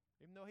coming,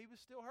 even though he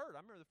was still hurt.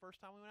 I remember the first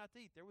time we went out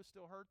to eat, there was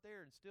still hurt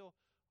there and still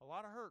a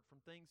lot of hurt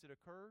from things that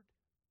occurred,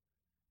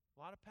 a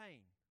lot of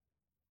pain.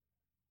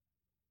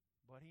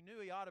 But he knew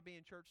he ought to be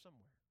in church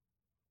somewhere.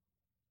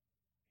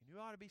 He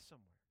knew he ought to be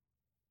somewhere.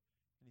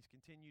 And he's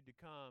continued to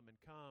come and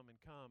come and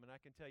come. And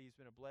I can tell you he's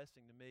been a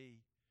blessing to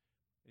me.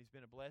 And he's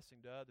been a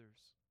blessing to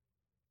others.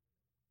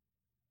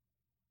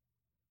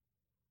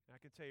 And I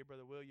can tell you,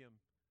 Brother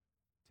William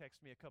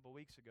texted me a couple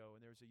weeks ago,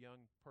 and there was a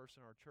young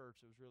person in our church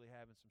that was really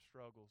having some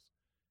struggles.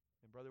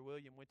 And Brother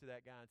William went to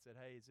that guy and said,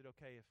 hey, is it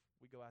okay if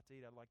we go out to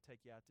eat? I'd like to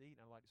take you out to eat,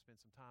 and I'd like to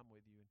spend some time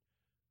with you. And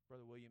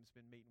Brother William's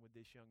been meeting with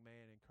this young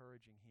man,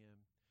 encouraging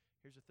him.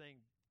 Here's the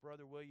thing,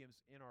 Brother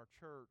William's in our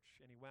church,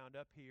 and he wound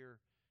up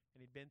here, and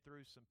he'd been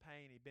through some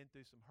pain, he'd been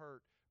through some hurt.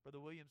 Brother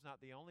William's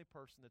not the only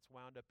person that's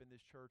wound up in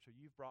this church, or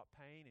you've brought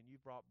pain, and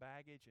you've brought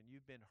baggage, and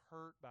you've been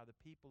hurt by the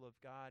people of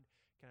God.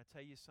 Can I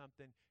tell you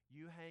something?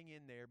 You hang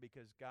in there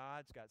because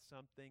God's got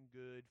something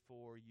good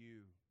for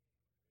you.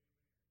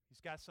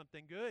 He's got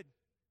something good.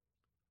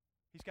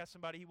 He's got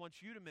somebody He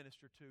wants you to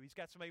minister to. He's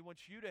got somebody He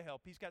wants you to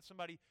help. He's got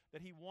somebody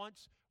that He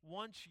wants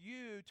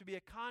you to be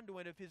a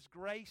conduit of His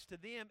grace to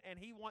them, and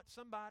He wants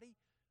somebody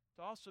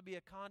to also be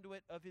a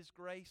conduit of His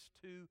grace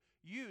to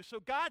you. So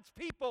God's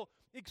people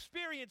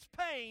experience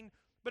pain,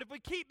 but if we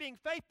keep being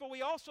faithful,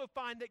 we also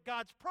find that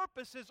God's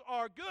purposes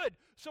are good.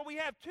 So we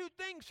have two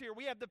things here.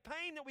 We have the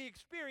pain that we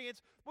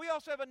experience. We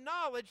also have a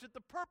knowledge that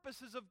the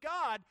purposes of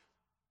God,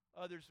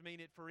 others mean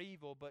it for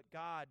evil, but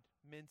God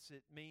means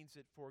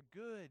it for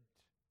good.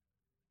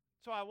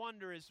 So I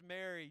wonder, as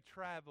Mary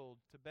traveled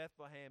to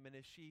Bethlehem and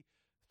as she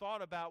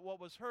thought about what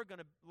was her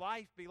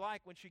life be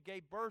like when she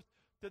gave birth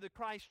to the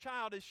Christ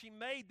child, as she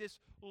made this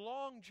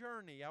long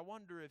journey, I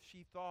wonder if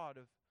she thought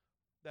of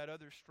that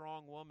other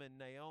strong woman,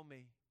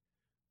 Naomi,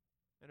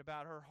 and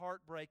about her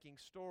heartbreaking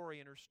story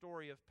and her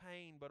story of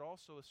pain, but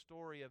also a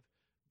story of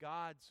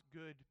God's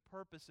good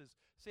purposes.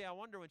 See, I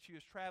wonder when she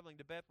was traveling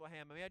to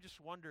Bethlehem, I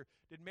just wonder,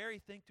 did Mary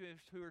think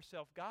to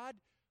herself, God,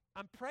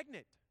 I'm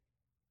pregnant.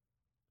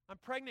 I'm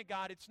pregnant,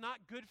 God. It's not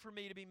good for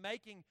me to be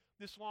making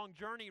this long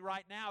journey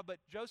right now, but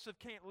Joseph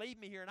can't leave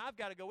me here, and I've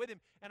got to go with him.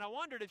 And I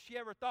wondered if she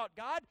ever thought,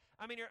 God,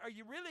 are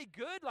you really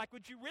good? Like,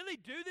 would you really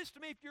do this to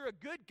me if you're a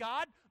good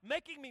God,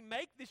 making me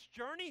make this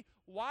journey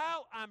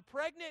while I'm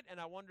pregnant?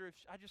 And I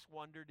just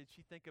wondered, did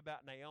she think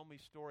about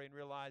Naomi's story and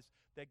realize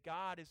that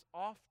God is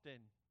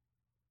often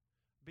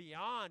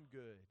beyond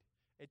good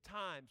at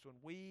times when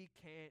we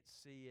can't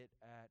see it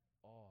at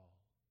all?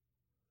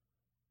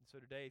 And so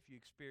today, if you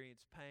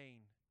experience pain,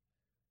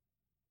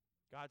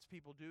 God's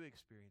people do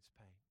experience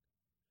pain.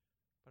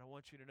 But I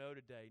want you to know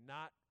today,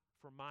 not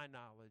from my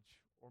knowledge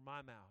or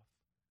my mouth,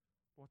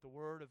 what the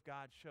Word of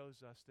God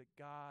shows us, that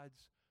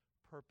God's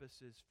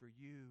purposes for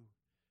you,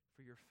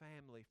 for your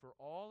family, for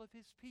all of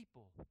His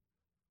people,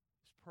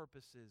 His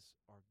purposes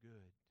are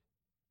good.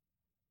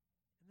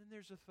 And then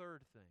there's a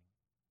third thing.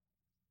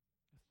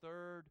 A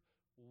third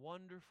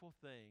wonderful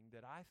thing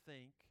that I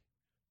think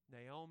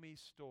Naomi's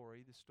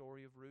story, the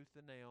story of Ruth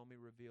and Naomi,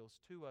 reveals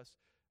to us.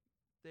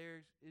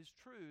 There is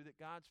true that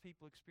God's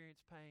people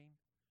experience pain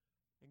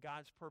and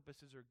God's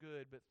purposes are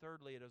good, but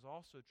thirdly, it is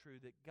also true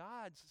that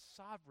God's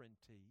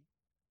sovereignty,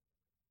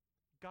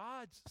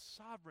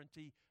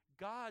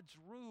 God's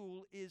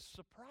rule is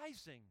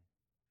surprising.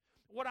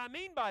 What I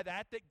mean by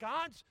that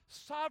God's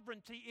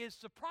sovereignty is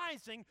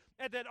surprising,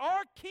 and that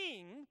our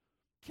King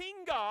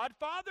God,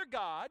 Father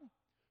God,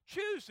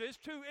 chooses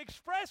to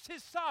express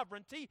His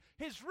sovereignty,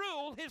 His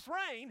rule, His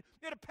reign.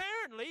 And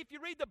apparently, if you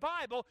read the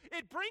Bible,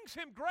 it brings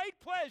Him great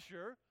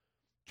pleasure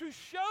to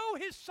show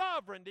His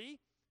sovereignty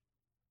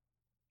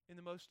in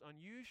the most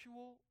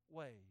unusual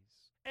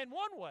ways. And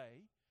one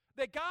way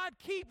that God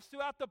keeps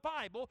throughout the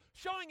Bible,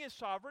 showing His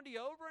sovereignty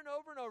over and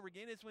over and over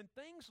again, is when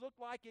things look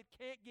like it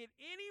can't get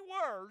any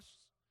worse,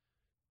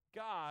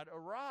 God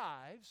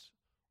arrives,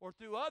 or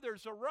through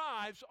others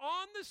arrives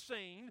on the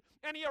scene,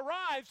 and He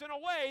arrives in a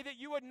way that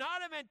you would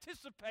not have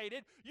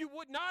anticipated, you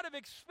would not have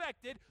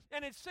expected,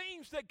 and it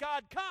seems that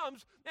God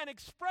comes and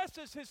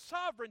expresses His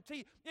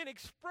sovereignty in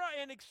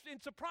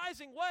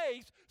surprising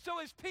ways, so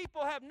His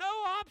people have no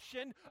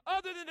option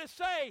other than to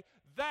say,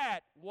 that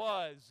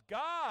was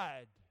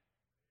God.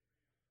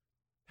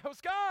 That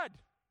was God.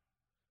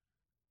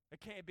 It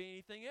can't be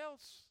anything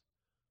else.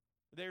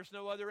 There's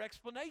no other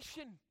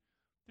explanation.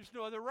 There's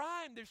no other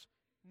rhyme. There's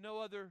no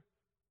other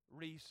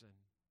reason.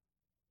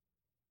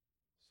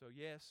 So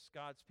yes,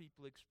 God's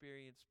people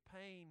experience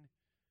pain,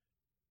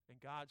 and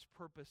God's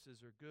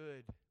purposes are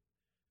good,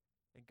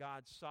 and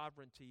God's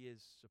sovereignty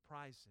is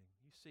surprising.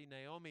 You see,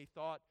 Naomi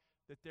thought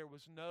that there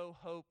was no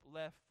hope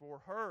left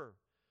for her,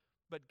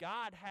 but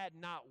God had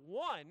not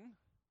one,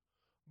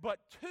 but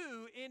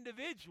two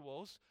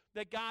individuals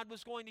that God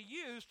was going to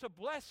use to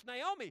bless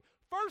Naomi.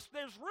 First,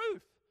 there's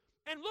Ruth.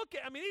 And look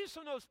at, these are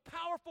some of those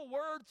powerful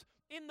words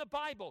in the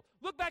Bible.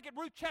 Look back at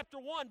Ruth chapter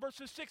 1,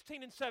 verses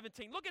 16 and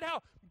 17. Look at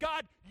how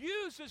God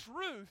uses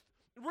Ruth.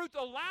 Ruth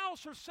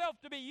allows herself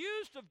to be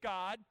used of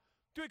God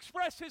to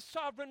express His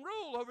sovereign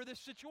rule over this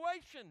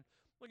situation.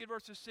 Look at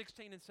verses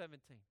 16 and 17.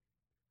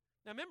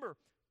 Now remember,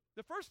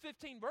 the first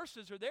 15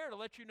 verses are there to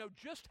let you know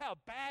just how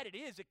bad it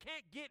is. It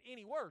can't get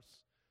any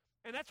worse.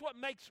 And that's what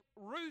makes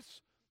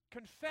Ruth's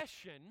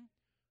confession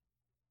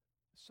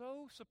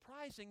so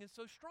surprising and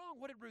so strong.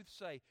 What did Ruth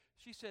say?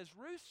 She says,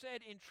 Ruth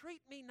said,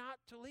 entreat me not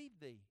to leave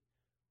thee.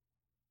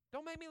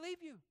 Don't make me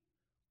leave you,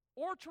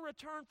 or to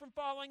return from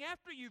following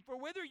after you. For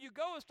whither you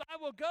goest, I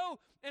will go,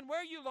 and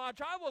where you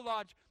lodge, I will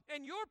lodge.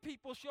 And your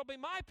people shall be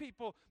my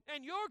people,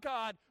 and your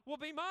God will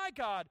be my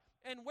God.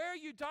 And where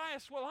you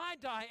diest will I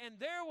die, and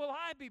there will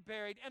I be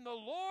buried. And the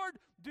Lord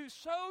do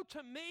so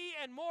to me,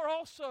 and more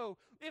also,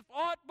 if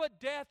aught but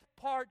death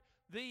part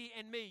thee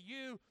and me,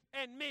 you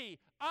and me.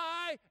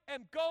 I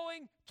am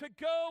going to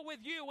go with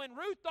you. When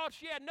Ruth thought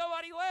she had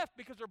nobody left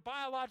because her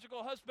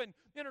biological husband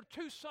and her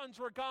two sons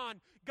were gone,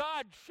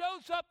 God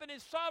shows up in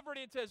His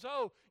sovereignty and says,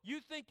 oh, you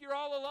think you're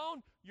all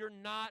alone? You're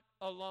not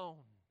alone.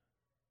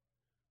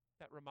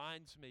 That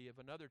reminds me of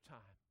another time.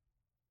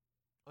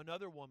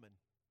 Another woman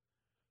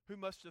who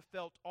must have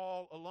felt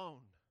all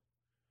alone,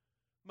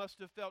 must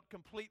have felt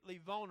completely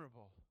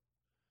vulnerable,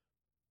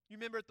 You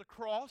remember at the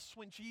cross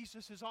when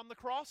Jesus is on the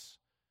cross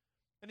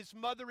and his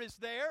mother is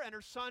there and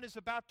her son is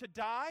about to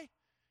die?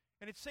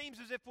 And it seems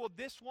as if, will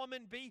this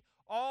woman be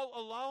all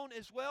alone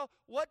as well?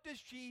 What does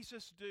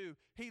Jesus do?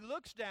 He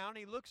looks down,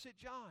 he looks at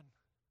John.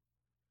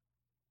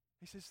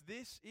 He says,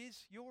 this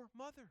is your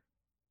mother.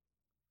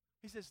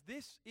 He says,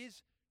 this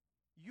is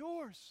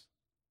yours.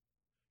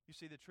 You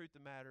see, the truth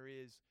of the matter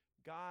is,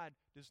 God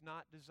does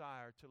not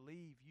desire to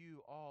leave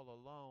you all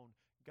alone.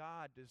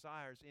 God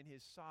desires in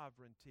His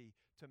sovereignty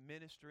to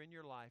minister in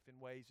your life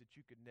in ways that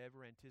you could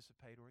never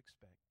anticipate or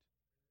expect.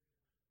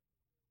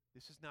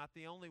 This is not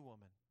the only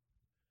woman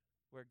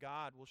where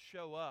God will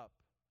show up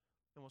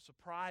and will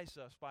surprise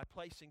us by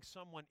placing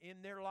someone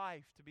in their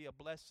life to be a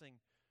blessing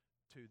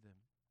to them.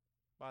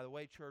 By the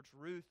way, church,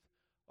 Ruth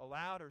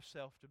allowed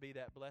herself to be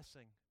that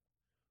blessing.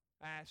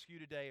 I ask you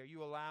today, are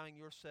you allowing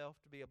yourself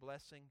to be a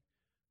blessing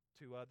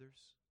to others?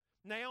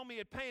 Naomi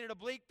had painted a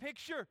bleak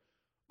picture,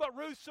 but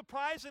Ruth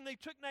surprisingly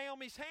took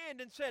Naomi's hand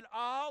and said,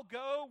 I'll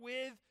go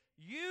with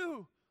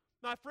you.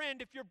 My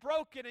friend, if you're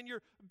broken and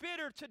you're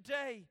bitter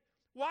today,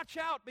 watch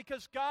out,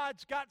 because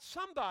God's got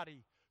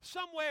somebody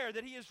somewhere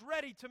that He is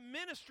ready to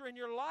minister in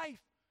your life.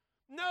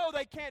 No,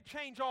 they can't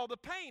change all the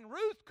pain.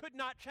 Ruth could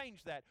not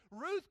change that.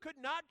 Ruth could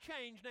not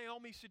change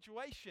Naomi's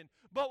situation.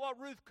 But what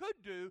Ruth could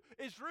do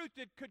is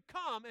could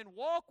come and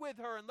walk with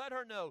her and let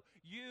her know,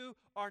 you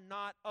are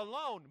not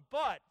alone.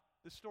 But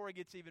the story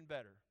gets even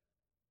better.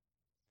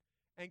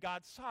 And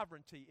God's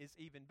sovereignty is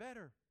even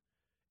better.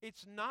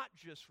 It's not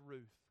just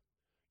Ruth.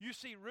 You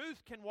see,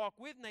 Ruth can walk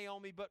with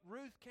Naomi, but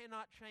Ruth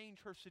cannot change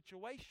her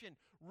situation.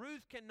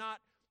 Ruth cannot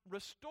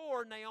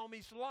restore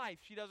Naomi's life.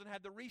 She doesn't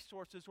have the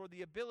resources or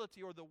the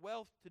ability or the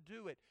wealth to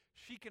do it.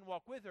 She can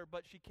walk with her,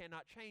 but she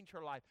cannot change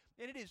her life.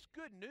 And it is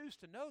good news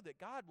to know that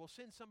God will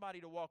send somebody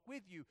to walk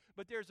with you,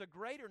 but there's a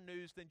greater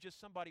news than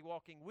just somebody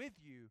walking with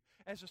you.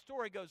 As the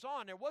story goes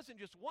on, there wasn't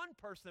just one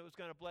person that was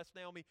going to bless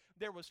Naomi,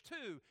 there was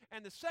two,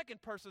 and the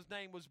second person's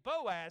name was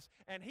Boaz,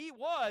 and he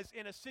was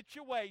in a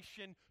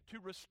situation to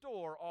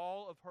restore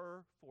all of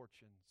her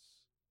fortunes.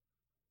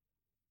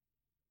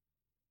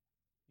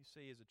 You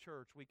see, as a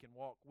church, we can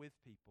walk with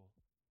people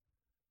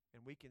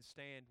and we can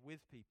stand with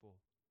people,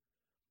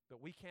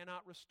 but we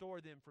cannot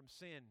restore them from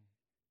sin.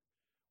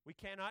 We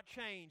cannot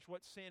change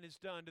what sin has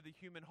done to the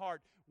human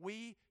heart.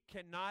 We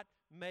cannot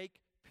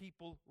make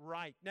people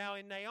right. Now,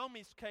 in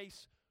Naomi's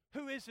case,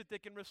 who is it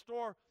that can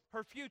restore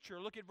her future?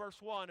 Look at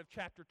verse 1 of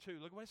chapter 2.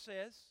 Look what it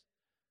says.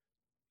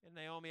 And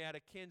Naomi had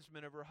a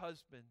kinsman of her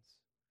husband's,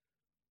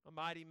 a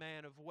mighty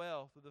man of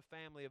wealth of the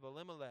family of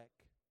Elimelech,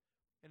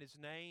 and his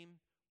name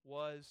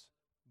was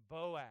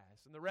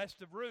Boaz. And the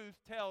rest of Ruth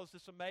tells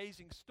this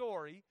amazing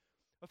story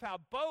of how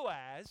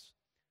Boaz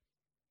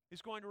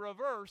is going to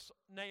reverse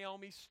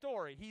Naomi's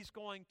story. He's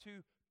going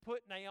to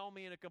put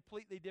Naomi in a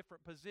completely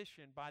different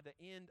position by the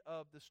end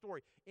of the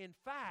story. In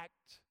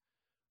fact,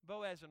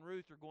 Boaz and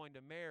Ruth are going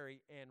to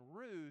marry, and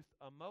Ruth,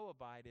 a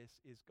Moabitess,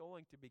 is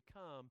going to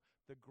become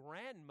the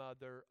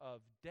grandmother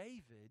of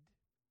David.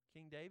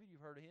 King David,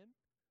 you've heard of him?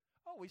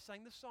 Oh, we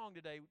sang the song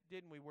today,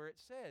 didn't we, where it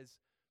says,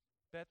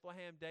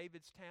 Bethlehem,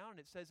 David's town.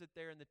 It says it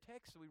there in the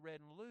text that we read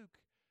in Luke.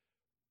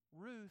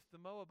 Ruth, the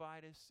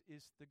Moabitess,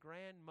 is the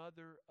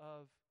grandmother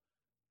of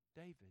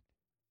David.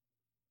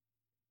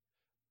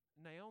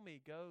 Naomi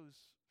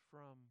goes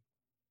from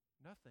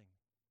nothing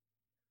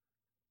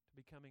to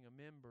becoming a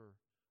member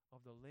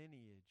of the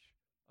lineage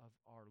of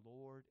our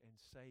Lord and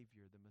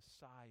Savior, the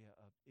Messiah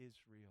of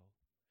Israel,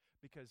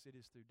 because it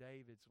is through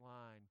David's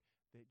line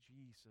that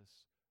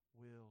Jesus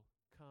will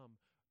come.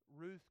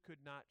 Ruth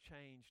could not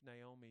change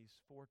Naomi's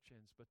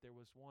fortunes, but there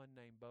was one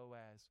named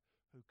Boaz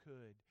who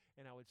could.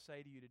 And I would say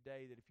to you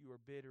today that if you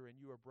are bitter and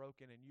you are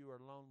broken and you are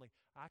lonely,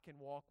 I can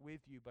walk with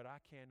you, but I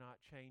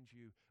cannot change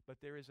you. But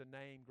there is a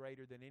name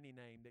greater than any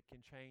name that can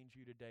change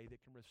you today,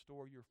 that can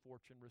restore your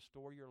fortune,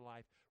 restore your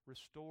life,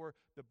 restore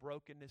the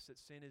brokenness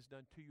that sin has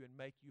done to you and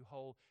make you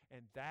whole.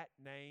 And that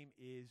name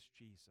is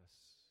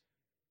Jesus.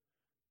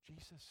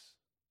 Jesus.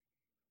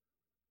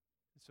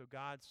 So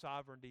God's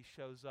sovereignty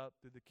shows up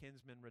through the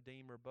kinsman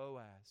redeemer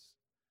Boaz.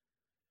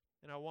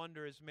 And I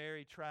wonder, as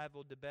Mary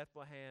traveled to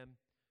Bethlehem,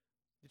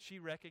 did she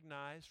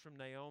recognize from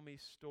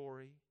Naomi's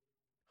story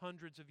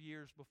hundreds of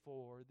years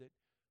before that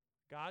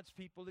God's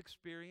people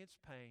experience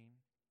pain,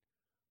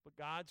 but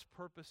God's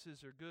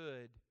purposes are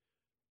good,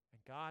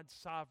 and God's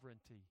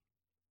sovereignty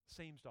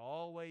seems to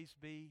always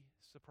be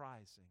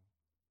surprising?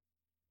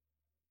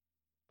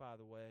 By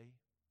the way,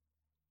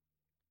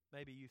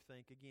 maybe you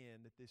think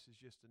again that this is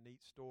just a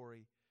neat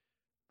story,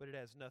 but it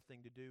has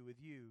nothing to do with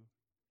you.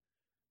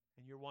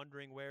 And you're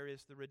wondering, where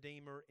is the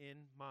Redeemer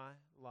in my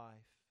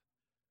life?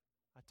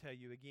 I tell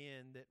you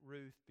again that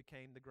Ruth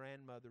became the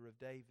grandmother of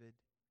David.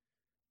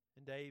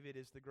 And David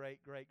is the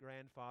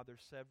great-great-grandfather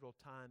several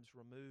times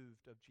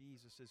removed of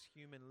Jesus'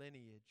 human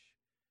lineage.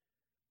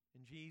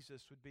 And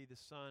Jesus would be the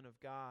Son of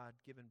God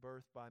given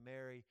birth by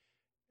Mary.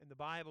 And the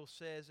Bible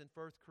says in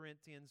 1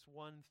 Corinthians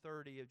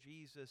 1:30 of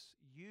Jesus,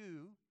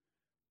 you,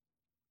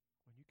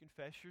 when you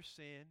confess your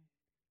sin,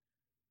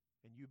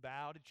 and you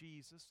bow to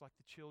Jesus like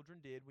the children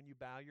did when you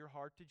bow your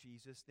heart to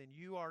Jesus, then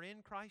you are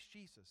in Christ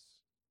Jesus.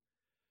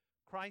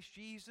 Christ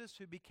Jesus,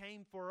 who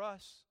became for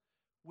us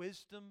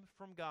wisdom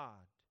from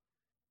God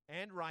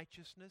and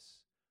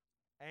righteousness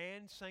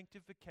and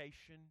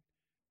sanctification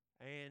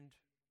and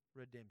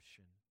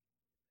redemption.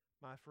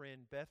 My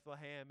friend,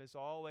 Bethlehem has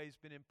always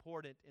been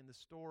important in the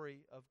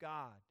story of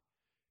God.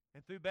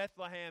 And through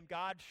Bethlehem,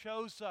 God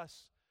shows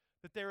us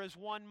that there is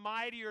one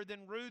mightier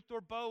than Ruth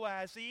or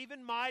Boaz,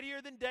 even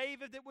mightier than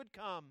David that would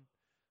come.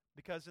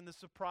 Because in the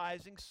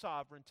surprising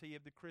sovereignty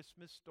of the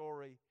Christmas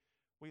story,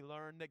 we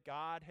learn that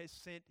God has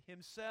sent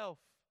Himself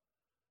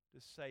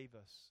to save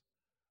us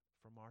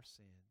from our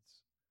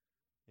sins.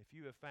 If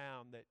you have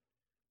found that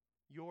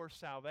your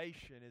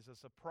salvation is a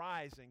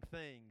surprising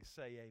thing,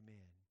 say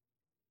amen.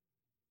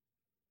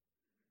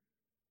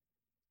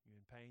 You're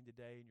in pain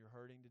today and you're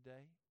hurting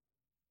today?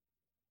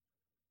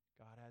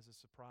 God has a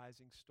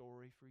surprising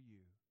story for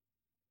you.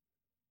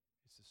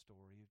 It's the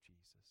story of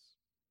Jesus.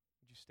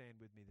 Would you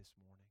stand with me this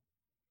morning?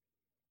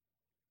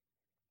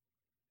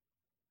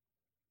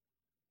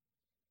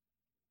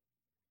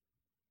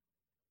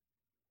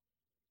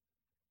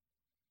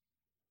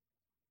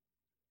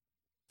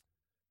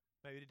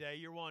 Maybe today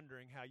you're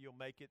wondering how you'll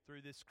make it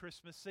through this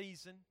Christmas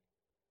season.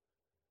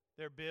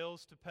 There are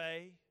bills to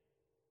pay.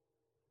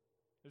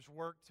 There's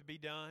work to be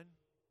done.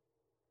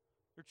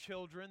 There are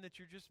children that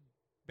you're just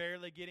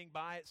barely getting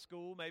by at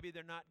school. Maybe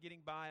they're not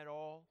getting by at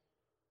all.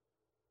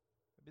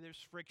 Maybe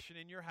there's friction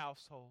in your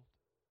household.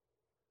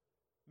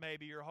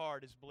 Maybe your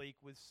heart is bleak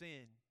with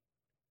sin.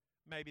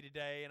 Maybe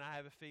today, and I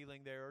have a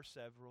feeling there are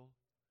several,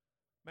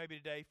 maybe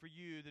today for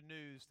you the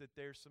news that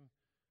there's some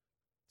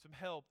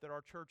help that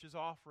our church is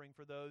offering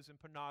for those in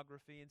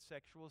pornography and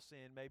sexual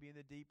sin. Maybe in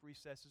the deep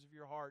recesses of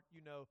your heart,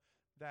 you know,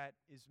 that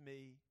is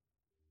me.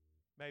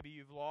 Maybe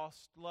you've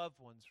lost loved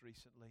ones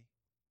recently.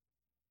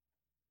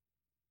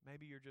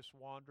 Maybe you're just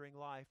wandering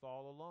life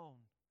all alone,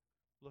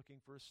 looking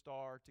for a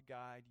star to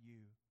guide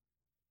you.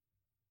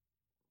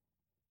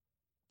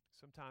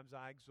 Sometimes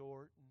I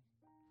exhort and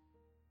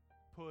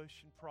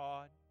push and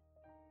prod.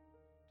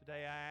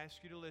 Today I ask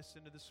you to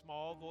listen to the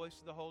small voice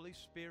of the Holy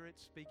Spirit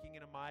speaking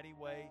in a mighty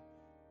way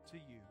to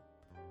you.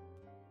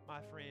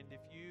 My friend,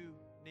 if you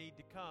need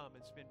to come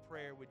and spend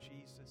prayer with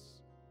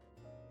Jesus,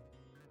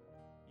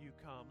 you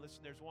come.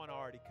 Listen, there's one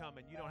already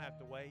coming. You don't have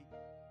to wait.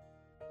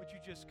 Would you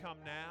just come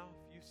now?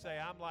 If you say,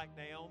 I'm like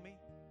Naomi,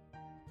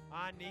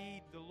 I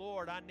need the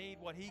Lord, I need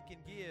what He can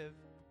give,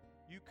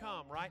 you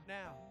come right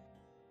now.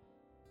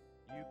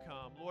 You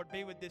come. Lord,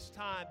 be with this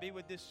time, be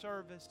with this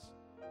service.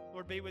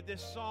 Lord, be with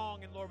this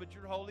song, and Lord, would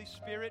your Holy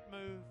Spirit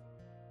move.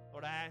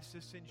 Lord, I ask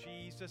this in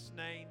Jesus'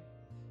 name.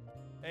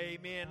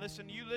 Amen. Listen, you listen.